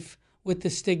life with the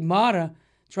stigmata,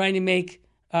 trying to make,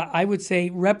 I would say,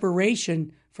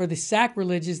 reparation for the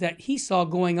sacrileges that he saw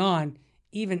going on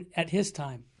even at his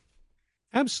time.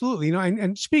 Absolutely.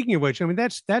 And speaking of which, I mean,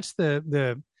 that's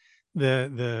the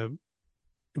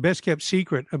best kept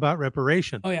secret about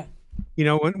reparation. Oh, yeah.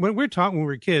 When we're taught when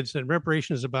we're kids that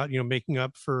reparation is about, making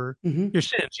up for your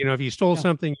sins. If you stole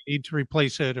something, you need to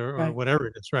replace it or whatever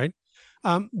it is, right?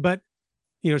 But,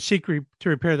 seek to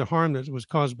repair the harm that was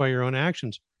caused by your own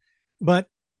actions. But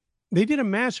they did a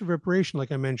massive reparation,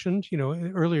 like I mentioned,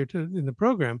 earlier in the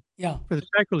program, for the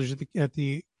sacrilege at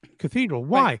the cathedral.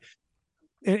 Why? Right.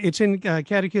 It's in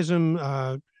Catechism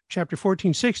chapter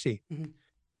 1460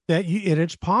 that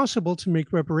it's possible to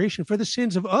make reparation for the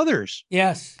sins of others.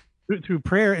 Yes. Through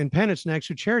prayer and penance and acts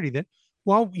of charity. That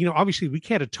while obviously we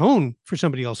can't atone for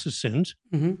somebody else's sins,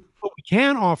 but we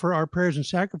can offer our prayers and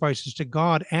sacrifices to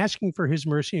God, asking for His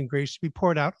mercy and grace to be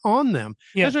poured out on them.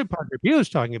 Yes. That's what Padre Pio is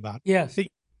talking about. Yes.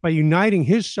 By uniting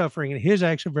his suffering and his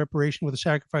acts of reparation with the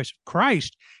sacrifice of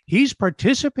Christ, he's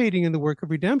participating in the work of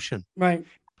redemption. Right.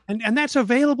 And that's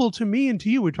available to me and to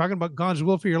you. We're talking about God's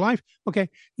will for your life. Okay,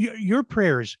 your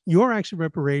prayers, your acts of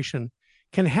reparation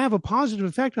can have a positive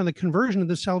effect on the conversion and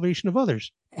the salvation of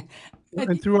others.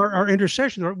 And through our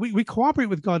intercession, we cooperate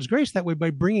with God's grace that way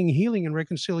by bringing healing and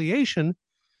reconciliation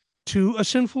to a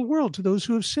sinful world, to those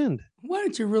who have sinned. Why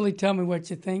don't you really tell me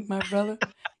what you think, my brother?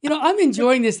 I'm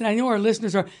enjoying this, and I know our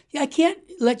listeners are. I can't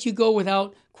let you go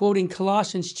without quoting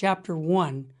Colossians chapter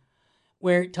 1,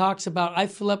 where it talks about, I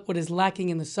fill up what is lacking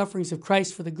in the sufferings of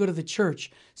Christ for the good of the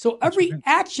church. So every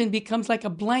action becomes like a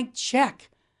blank check.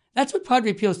 That's what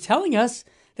Padre Pio is telling us,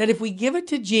 that if we give it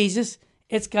to Jesus,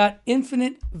 it's got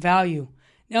infinite value.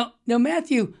 Now,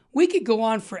 Matthew, we could go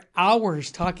on for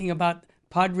hours talking about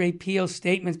Padre Pio's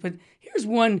statements, but here's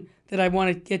one that I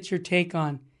want to get your take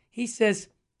on. He says,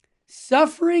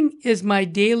 suffering is my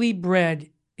daily bread.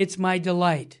 It's my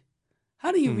delight.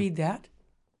 How do you read that?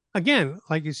 Again,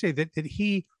 like you say, that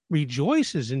he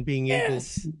rejoices in being able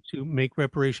to make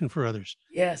reparation for others.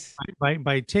 Yes.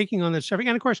 By taking on that suffering.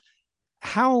 And of course,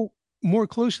 how more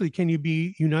closely can you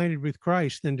be united with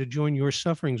Christ than to join your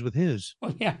sufferings with his?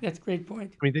 Well, yeah, that's a great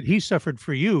point. I mean, that he suffered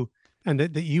for you and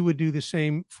that you would do the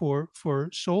same for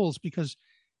souls, because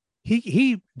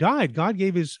he died. God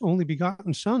gave his only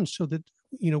begotten son so that,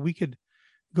 we could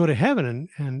go to heaven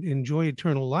and enjoy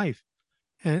eternal life,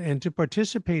 and to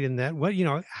participate in that. What,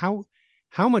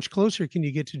 how much closer can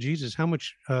you get to Jesus? How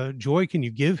much joy can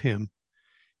you give him,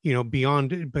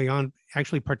 beyond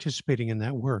actually participating in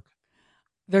that work?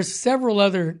 There's several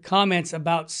other comments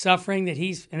about suffering that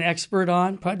he's an expert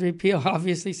on, Padre Pio,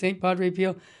 obviously, St. Padre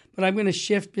Pio, but I'm going to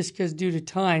shift just because due to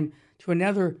time to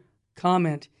another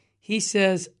comment. He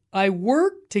says, I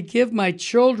work to give my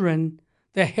children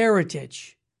the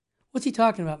heritage. What's he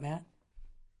talking about, Matt?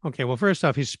 Okay, well, first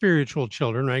off, his spiritual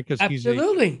children, right? Because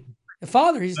absolutely the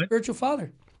father. He's a spiritual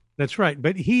father. That's right.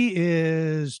 But he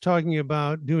is talking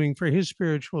about doing for his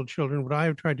spiritual children what I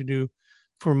have tried to do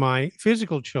for my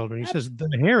physical children. He says, the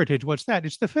heritage, what's that?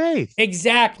 It's the faith.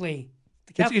 Exactly.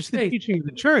 It's the teaching of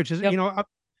the church.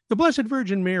 The Blessed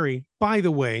Virgin Mary, by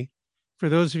the way, for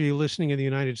those of you listening in the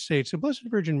United States, the Blessed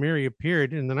Virgin Mary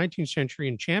appeared in the 19th century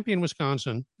in Champion,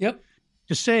 Wisconsin,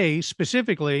 to say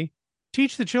specifically,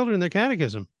 teach the children their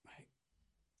catechism.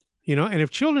 And if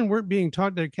children weren't being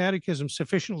taught their catechism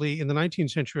sufficiently in the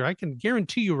 19th century, I can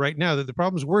guarantee you right now that the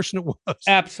problem's worse than it was.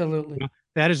 Absolutely.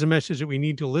 that is a message that we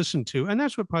need to listen to. And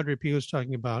that's what Padre Pio is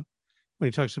talking about when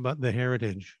he talks about the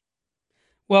heritage.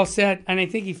 Well said. And I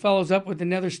think he follows up with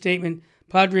another statement.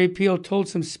 Padre Pio told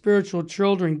some spiritual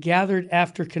children gathered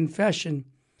after confession,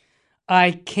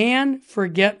 I can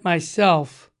forget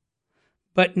myself,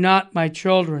 but not my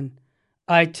children.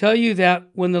 I tell you that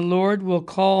when the Lord will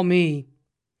call me,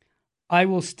 I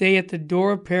will stay at the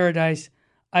door of paradise.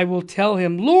 I will tell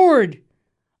him, Lord,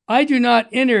 I do not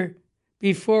enter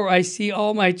before I see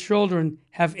all my children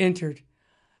have entered.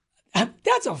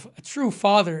 That's a true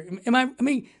father.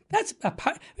 That's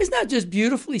isn't that just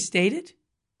beautifully stated?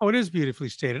 Oh, it is beautifully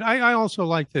stated. I also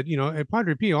like that,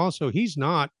 Padre Pio also, he's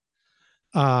not,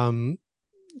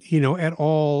 at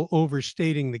all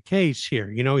overstating the case here.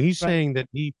 He's saying that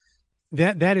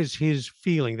that is his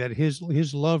feeling, that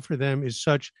his love for them is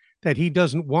such that he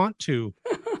doesn't want to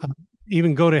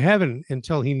even go to heaven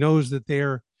until he knows that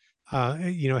they're,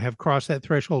 have crossed that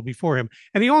threshold before him.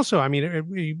 And he also,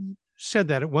 he said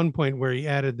that at one point where he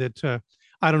added that,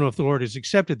 I don't know if the Lord has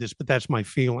accepted this, but that's my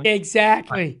feeling.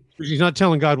 Exactly. He's not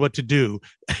telling God what to do.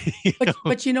 But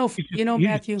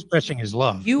Matthew, expressing his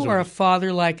love. You are a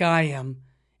father like I am,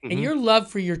 and your love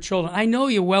for your children. I know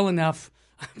you well enough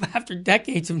after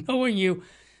decades of knowing you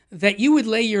that you would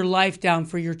lay your life down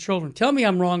for your children. Tell me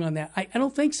I'm wrong on that. I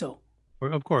don't think so.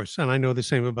 Of course. And I know the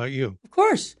same about you. Of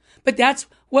course. But that's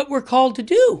what we're called to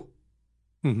do.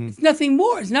 Mm-hmm. It's nothing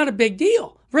more. It's not a big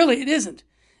deal. Really, it isn't.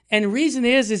 And the reason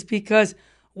is because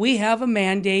we have a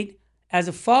mandate as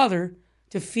a father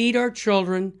to feed our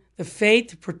children the faith,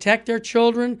 to protect our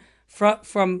children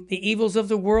from the evils of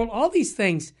the world, all these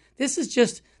things. This is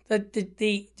just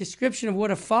the description of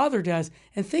what a father does.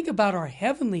 And think about our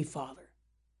heavenly Father.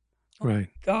 Oh, right.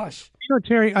 Gosh.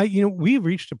 Terry, we've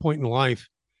reached a point in life.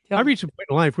 I reached a point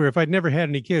in life where if I'd never had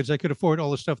any kids, I could afford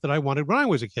all the stuff that I wanted when I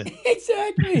was a kid.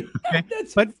 Exactly.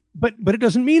 Okay? But it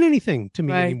doesn't mean anything to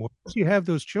me anymore. Once you have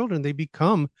those children, they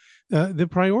become the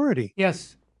priority.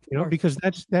 Yes. Because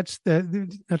that's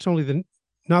not only the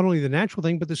natural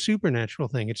thing, but the supernatural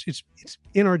thing. It's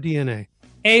in our DNA.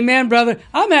 Amen, brother.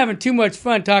 I'm having too much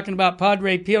fun talking about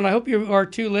Padre Pio, and I hope you are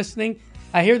too listening.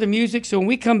 I hear the music, so when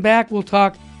we come back, we'll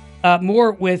talk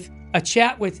more with a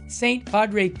chat with Saint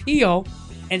Padre Pio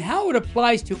and how it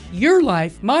applies to your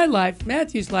life, my life,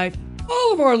 Matthew's life,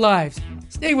 all of our lives.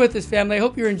 Stay with us, family. I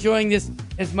hope you're enjoying this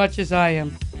as much as I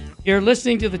am. You're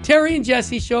listening to the Terry and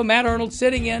Jesse Show. Matt Arnold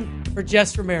sitting in for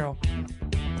Jess Romero.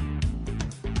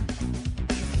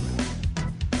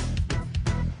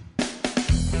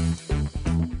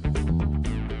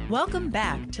 Welcome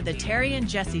back to the Terry and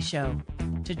Jesse Show.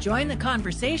 To join the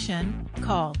conversation,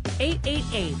 call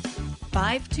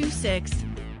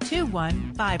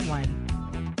 888-526-2151.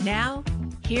 Now,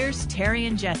 here's Terry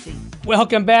and Jesse.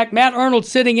 Welcome back. Matt Arnold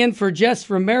sitting in for Jess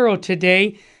Romero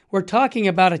today. We're talking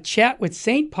about a chat with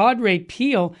St. Padre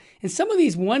Pio and some of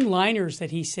these one-liners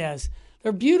that he says.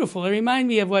 They're beautiful. They remind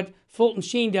me of what Fulton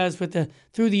Sheen does with the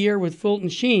Through the Year with Fulton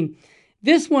Sheen.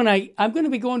 This one, I'm going to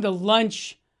be going to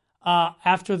lunch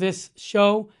after this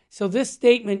show, so this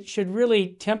statement should really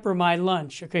temper my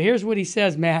lunch. Okay, here's what he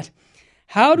says, Matt.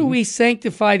 How do we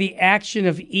sanctify the action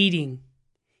of eating?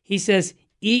 He says,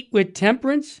 eat with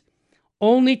temperance,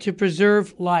 only to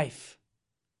preserve life.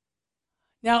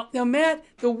 Now, Matt,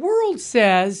 the world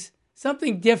says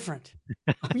something different.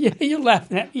 Yeah, you're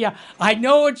laughing at me. Yeah, I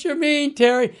know what you mean,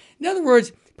 Terry. In other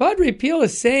words, Padre Pio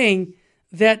is saying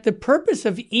that the purpose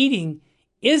of eating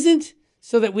isn't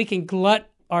so that we can glut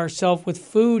ourselves with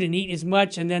food and eat as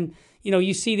much. And then,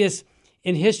 you see this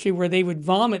in history where they would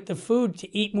vomit the food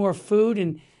to eat more food.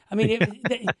 And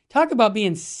talk about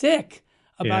being sick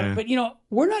about it. But,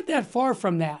 we're not that far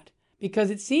from that, because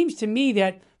it seems to me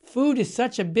that food is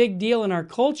such a big deal in our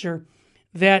culture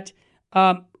that,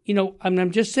 I'm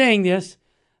just saying this,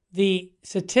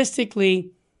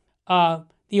 statistically, the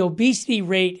obesity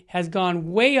rate has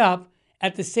gone way up.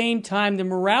 At the same time, the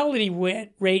morality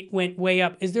rate went way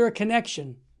up. Is there a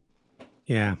connection?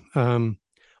 Yeah.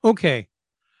 Okay.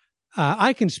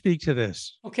 I can speak to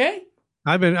this. Okay.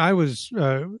 I was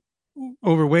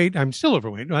overweight. I'm still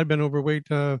overweight. I've been overweight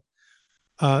now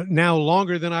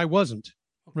longer than I wasn't.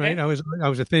 Okay. Right. I was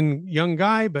a thin young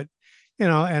guy, but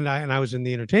and I was in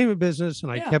the entertainment business,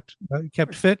 and I kept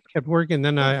fit, kept working.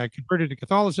 Then I converted to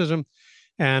Catholicism,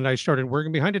 and I started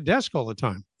working behind a desk all the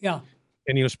time. Yeah.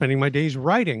 And spending my days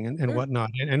writing and whatnot,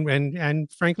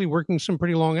 and frankly working some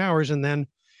pretty long hours, and then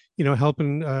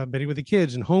helping Betty with the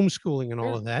kids and homeschooling and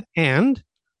all of that. And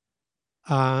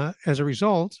as a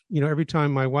result, every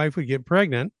time my wife would get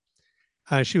pregnant,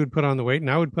 she would put on the weight, and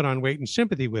I would put on weight in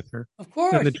sympathy with her. Of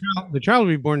course. And the child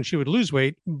would be born, and she would lose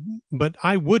weight, but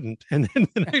I wouldn't. And then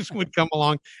the next one would come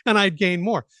along, and I'd gain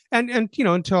more. And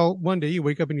until one day you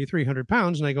wake up and you're 300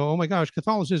 pounds, and I go, oh my gosh,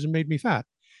 Catholicism made me fat.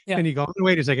 Yeah. And you go,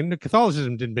 wait a second,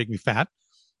 Catholicism didn't make me fat.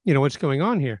 What's going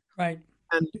on here? Right.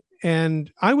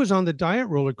 And I was on the diet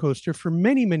roller coaster for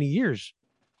many, many years.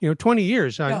 20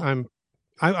 years. Yeah.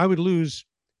 I would lose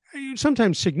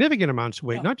sometimes significant amounts of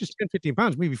weight, not just 10, 15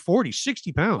 pounds, maybe 40,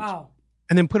 60 pounds. Wow.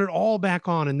 And then put it all back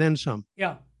on and then some.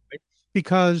 Yeah. Right?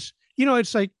 Because,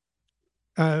 it's like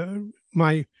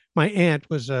my aunt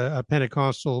was a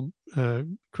Pentecostal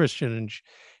Christian, and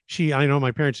I know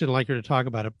my parents didn't like her to talk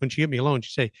about it. When she get me alone,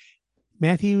 she'd say,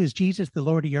 Matthew, is Jesus the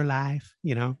Lord of your life?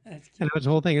 And it was the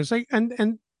whole thing. It's like,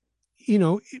 and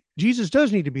Jesus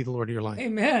does need to be the Lord of your life.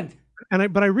 Amen.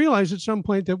 But I realized at some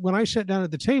point that when I sat down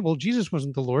at the table, Jesus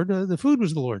wasn't the Lord. The food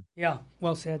was the Lord. Yeah,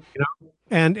 well said.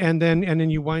 And then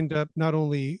you wind up not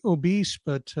only obese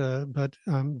but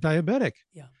diabetic,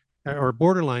 or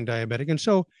borderline diabetic. And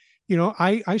so,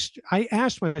 I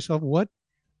asked myself, what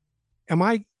am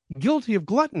I guilty of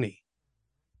gluttony?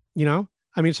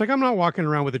 It's like I'm not walking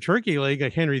around with a turkey leg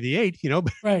like Henry VIII,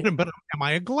 but, right. But am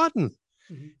I a glutton?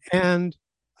 Mm-hmm. And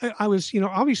I was,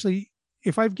 obviously,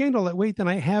 if I've gained all that weight, then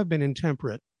I have been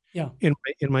intemperate in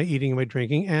my eating and my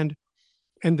drinking. And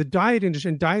the diet industry,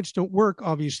 and diets don't work,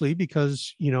 obviously,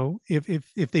 because,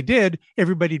 if they did,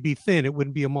 everybody'd be thin. It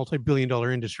wouldn't be a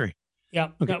multi-billion-dollar industry. Yeah.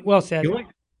 Okay. Well said.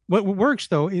 What works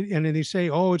though, and they say,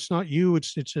 oh, it's not you,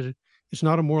 it's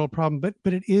not a moral problem,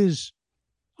 but it is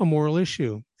a moral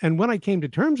issue. And when I came to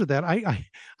terms with that, I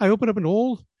opened up an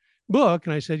old book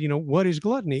and I said, what is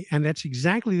gluttony? And that's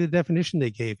exactly the definition they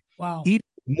gave. Wow. Eat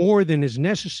more than is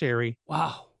necessary.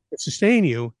 Wow. To sustain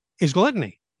you is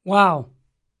gluttony. Wow.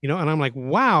 And I'm like,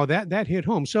 wow, that hit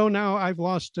home. So now I've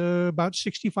lost about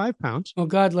 65 pounds. Oh,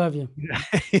 God love you.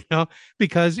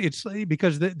 Because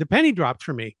the penny dropped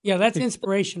for me. Yeah, that's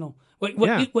inspirational.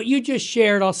 What you just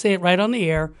shared, I'll say it right on the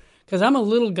air, because I'm a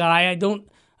little guy. It's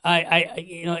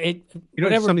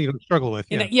something you don't struggle with.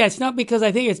 Yeah, it's not because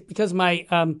I think it's because my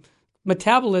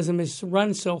metabolism is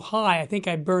run so high. I think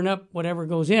I burn up whatever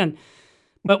goes in.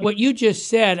 But what you just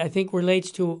said, I think,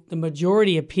 relates to the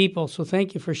majority of people. So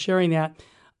thank you for sharing that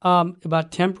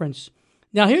about temperance.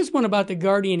 Now, here's one about the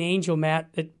guardian angel,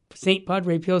 Matt, that St.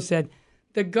 Padre Pio said.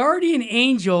 The guardian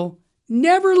angel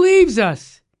never leaves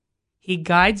us. He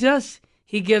guides us.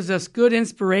 He gives us good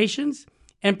inspirations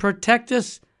and protects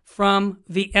us from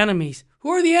the enemies. Who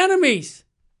are the enemies?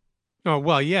 Oh,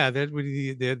 well, yeah, that would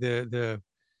be the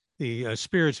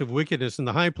spirits of wickedness in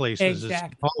the high places, exactly.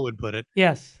 As Paul would put it.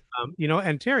 Yes.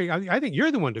 And Terry, I think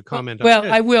you're the one to comment on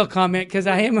this. I will comment because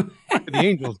I am. The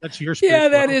angels, that's your spirituality. Yeah,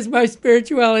 that is my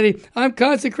spirituality. I'm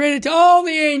consecrated to all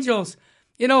the angels.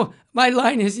 My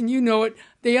line is, and you know it,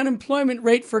 the unemployment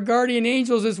rate for guardian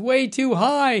angels is way too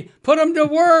high. Put them to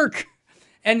work.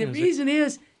 And the reason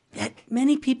is that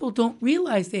many people don't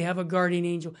realize they have a guardian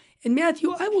angel. And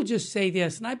Matthew, I will just say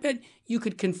this, and I bet you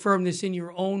could confirm this in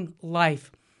your own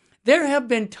life. There have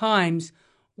been times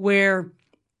where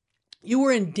you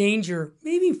were in danger,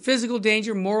 maybe physical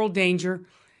danger, moral danger,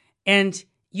 and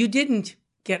you didn't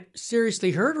get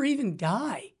seriously hurt or even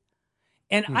die.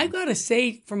 And I got to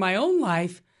say, for my own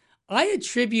life, I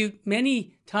attribute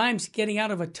many times getting out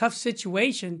of a tough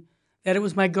situation that it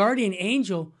was my guardian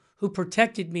angel who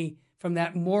protected me from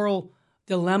that moral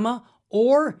dilemma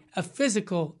or a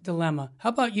physical dilemma. How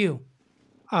about you?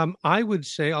 I would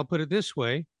say, I'll put it this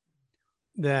way,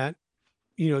 that,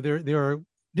 there are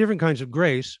different kinds of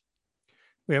grace.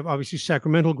 We have obviously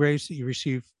sacramental grace that you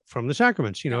receive from the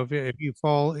sacraments. If you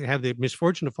have the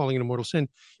misfortune of falling into mortal sin,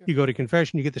 you go to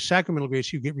confession, you get the sacramental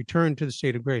grace, you get returned to the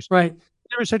state of grace. Right.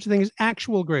 There is such a thing as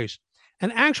actual grace.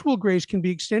 And actual grace can be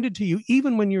extended to you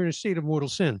even when you're in a state of mortal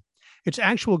sin. It's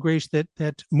actual grace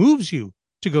that moves you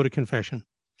to go to confession.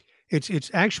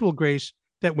 It's actual grace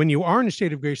that when you are in a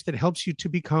state of grace that helps you to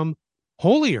become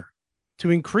holier, to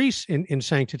increase in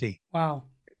sanctity. Wow.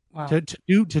 To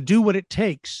do what it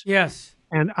takes. Yes.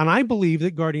 And I believe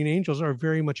that guardian angels are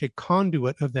very much a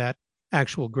conduit of that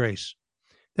actual grace,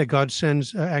 that God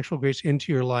sends actual grace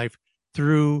into your life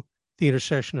through the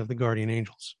intercession of the guardian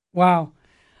angels. Wow.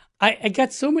 I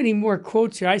got so many more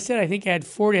quotes here. I said I think I had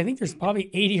 40. I think there's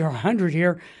probably 80 or 100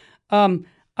 here. I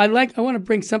want to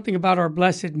bring something about our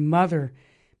Blessed Mother.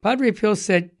 Padre Pio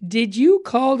said, "Did you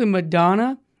call the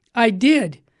Madonna? I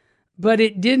did, but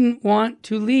it didn't want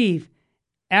to leave.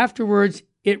 Afterwards,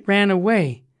 it ran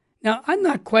away." Now, I'm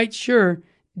not quite sure.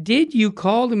 Did you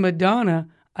call the Madonna?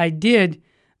 I did,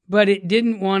 but it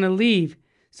didn't want to leave.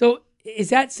 So is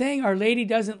that saying Our Lady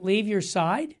doesn't leave your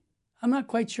side? I'm not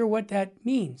quite sure what that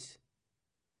means.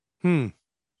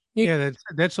 Yeah,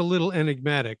 that's a little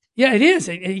enigmatic. Yeah, it is.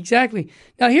 Exactly.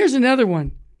 Now, here's another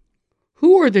one.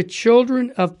 Who are the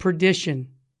children of perdition?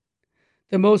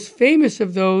 The most famous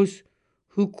of those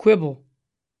who quibble.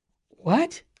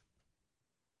 What?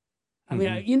 I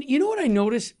mean, you know what I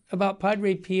notice about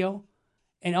Padre Pio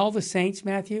and all the saints,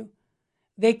 Matthew?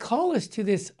 They call us to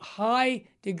this high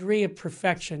degree of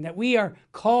perfection, that we are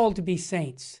called to be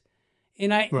saints.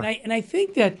 And I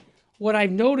think that what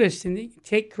I've noticed, and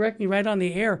correct me right on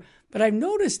the air, but I've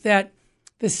noticed that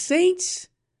the saints,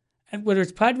 whether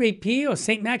it's Padre Pio or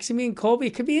Saint Maximilian Kolbe,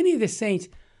 it could be any of the saints,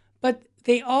 but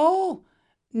they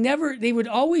would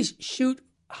always shoot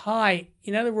high.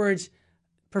 In other words,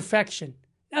 perfection.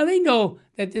 Now they know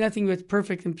that nothing that's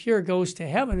perfect and pure goes to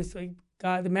heaven. It's like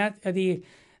God, the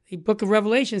Book of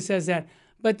Revelation says that.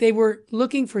 But they were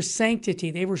looking for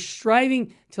sanctity. They were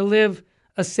striving to live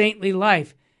a saintly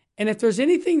life. And if there's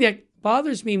anything that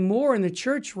bothers me more in the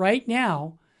church right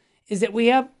now, is that we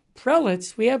have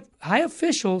prelates, we have high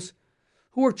officials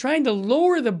who are trying to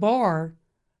lower the bar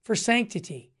for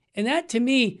sanctity. And that, to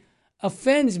me,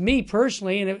 offends me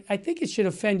personally, and I think it should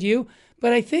offend you.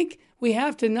 But I think we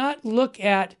have to not look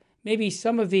at maybe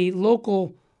some of the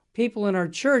local people in our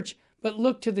church, but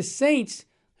look to the saints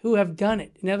who have done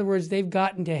it. In other words, they've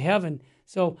gotten to heaven.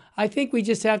 So I think we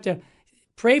just have to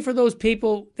pray for those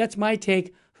people. That's my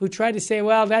take. Who try to say,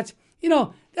 well, that's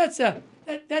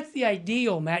the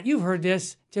ideal, Matt. You've heard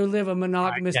this, to live a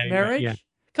monogamous marriage. Yeah.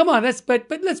 Come on, but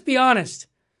let's be honest.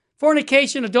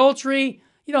 Fornication, adultery,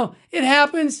 it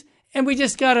happens, and we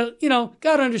just gotta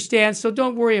understand. So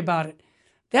don't worry about it.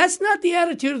 That's not the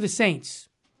attitude of the saints.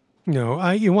 No,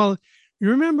 well, you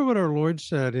remember what our Lord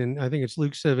said in, I think it's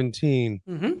Luke 17,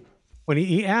 when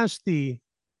he asked the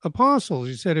apostles.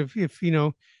 He said,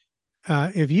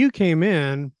 if you came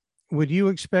in, would you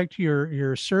expect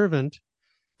your servant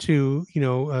to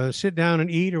sit down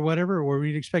and eat or whatever, or would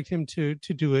you expect him to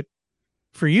do it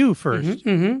for you first? Take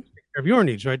care of your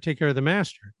needs, right? Take care of the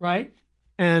master, right?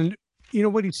 And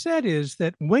what he said is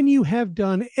that when you have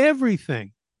done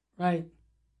everything, right,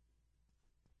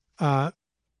 to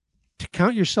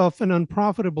count yourself an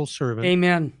unprofitable servant.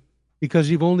 Amen. Because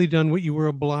you've only done what you were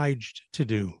obliged to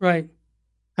do. Right.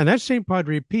 And that's St.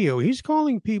 Padre Pio. He's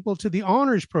calling people to the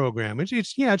honors program.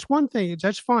 It's one thing.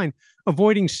 That's fine.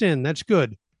 Avoiding sin, that's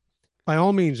good. By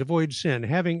all means, avoid sin.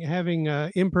 Having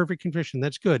imperfect contrition,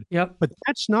 that's good. Yep. But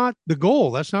that's not the goal.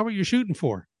 That's not what you're shooting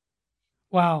for.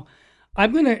 Wow.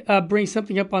 I'm going to bring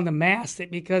something up on the Mass,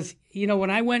 because, when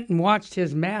I went and watched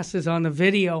his Masses on the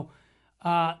video,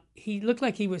 he looked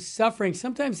like he was suffering.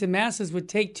 Sometimes the Masses would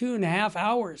take 2.5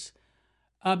 hours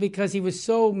because he was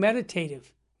so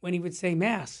meditative when he would say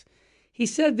Mass. He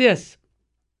said this.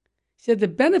 He said, the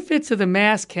benefits of the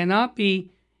Mass cannot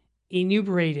be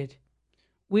enumerated.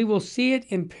 We will see it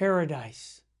in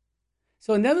paradise.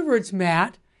 So in other words,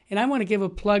 Matt, and I want to give a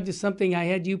plug to something I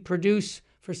had you produce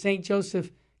for St. Joseph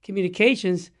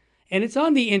Communications, and it's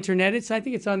on the internet. I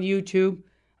think it's on YouTube,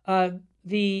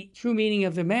 The True Meaning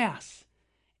of the Mass.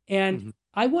 And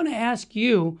I want to ask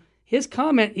you, his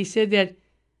comment, he said that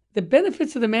the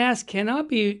benefits of the Mass cannot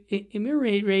be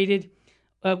enumerated.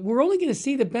 We're only going to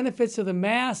see the benefits of the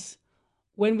Mass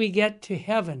when we get to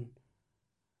heaven.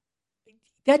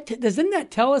 Doesn't that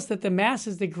tell us that the Mass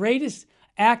is the greatest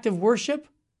act of worship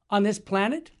on this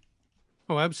planet?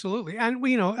 Oh, absolutely. And,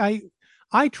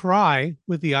 I try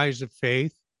with the eyes of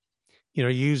faith,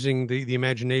 using the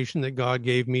imagination that God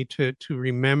gave me to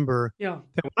remember that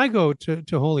when I go to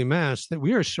Holy Mass, that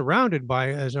we are surrounded by,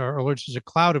 as our Lord says, a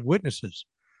cloud of witnesses.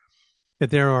 That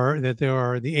there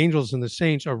are the angels and the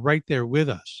saints are right there with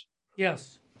us.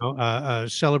 Yes.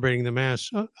 Celebrating the Mass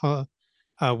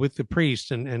with the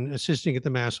priest and assisting at the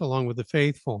Mass along with the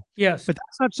faithful. Yes. But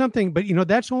that's not something. But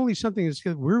that's only something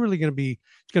we're really going to be.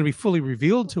 It's going to be fully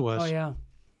revealed to us. Oh yeah.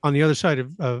 On the other side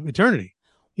of eternity.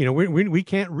 We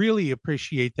can't really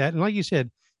appreciate that. And like you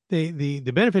said, the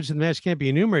benefits of the Mass can't be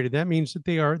enumerated. That means that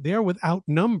they are without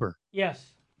number.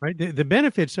 Yes. Right. The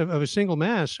benefits of a single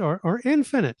Mass are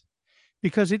infinite,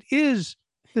 because it is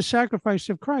the sacrifice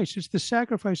of Christ. It's the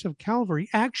sacrifice of Calvary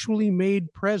actually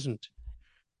made present.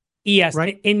 Yes.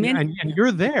 Right. And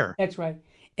you're there. That's right.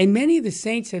 And many of the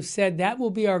saints have said that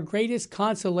will be our greatest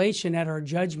consolation at our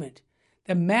judgment.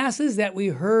 The Masses that we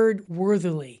heard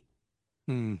worthily.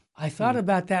 I thought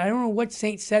about that. I don't know what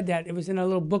saint said that. It was in a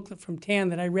little booklet from TAN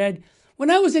that I read when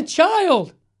I was a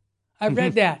child. I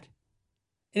read that,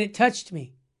 and it touched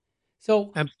me.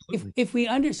 So if we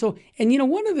and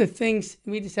one of the things,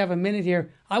 we just have a minute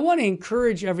here, I want to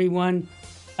encourage everyone,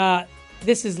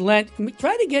 this is Lent,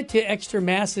 try to get to extra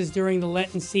Masses during the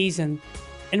Lenten season.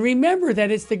 And remember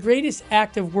that it's the greatest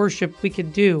act of worship we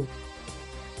could do.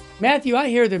 Matthew, I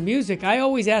hear the music. I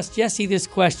always ask Jesse this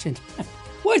question.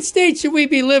 What state should we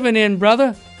be living in,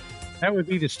 brother? That would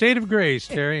be the state of grace,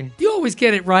 Terry. You always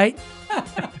get it right.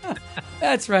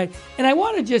 That's right. And I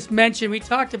want to just mention, we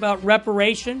talked about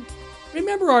reparation.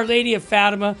 Remember Our Lady of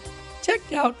Fatima?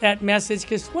 Check out that message,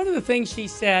 because one of the things she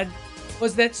said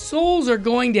was that souls are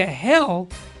going to hell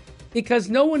because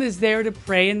no one is there to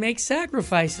pray and make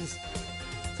sacrifices.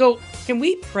 So can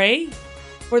we pray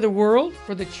for the world,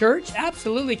 for the church?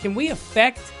 Absolutely. Can we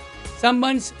affect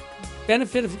someone's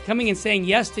benefit of coming and saying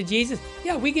yes to Jesus?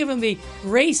 Yeah, we give them the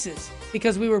graces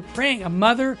because we were praying. A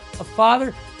mother, a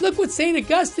father. Look what St.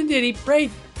 Augustine did. He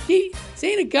prayed.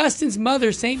 St. Augustine's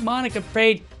mother, St. Monica,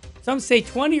 prayed, some say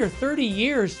 20 or 30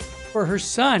 years for her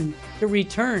son to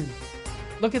return.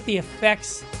 Look at the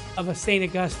effects of a St.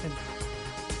 Augustine.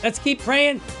 Let's keep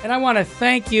praying, and I want to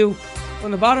thank you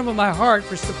from the bottom of my heart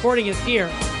for supporting us here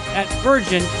at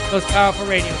Virgin Most Powerful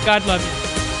Radio. God love you.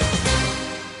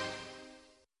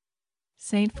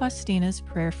 Saint Faustina's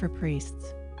Prayer for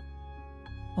Priests.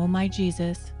 O my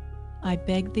Jesus, I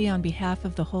beg thee on behalf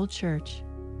of the whole Church,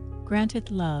 grant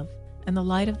it love and the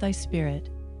light of thy Spirit,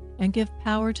 and give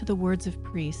power to the words of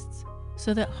priests,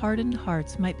 so that hardened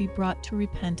hearts might be brought to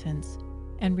repentance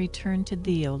and return to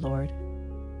thee, O Lord.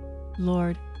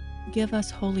 Lord, give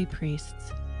us holy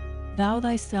priests. Thou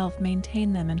thyself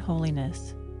maintain them in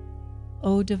holiness.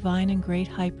 O divine and great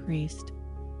High Priest,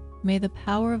 may the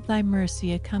power of thy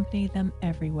mercy accompany them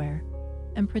everywhere,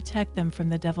 and protect them from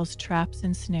the devil's traps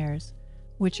and snares,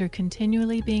 which are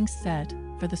continually being set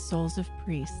for the souls of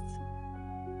priests.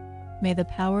 May the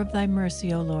power of thy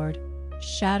mercy, O Lord,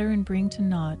 shatter and bring to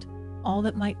naught all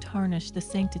that might tarnish the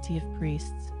sanctity of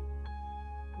priests.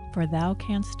 For thou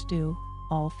canst do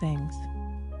all things.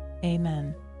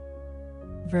 Amen.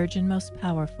 Virgin most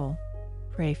powerful,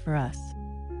 pray for us.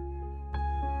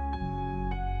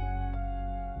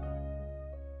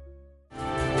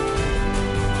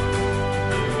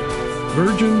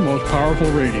 Virgin Most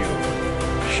Powerful Radio,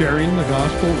 sharing the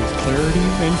gospel with clarity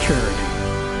and charity.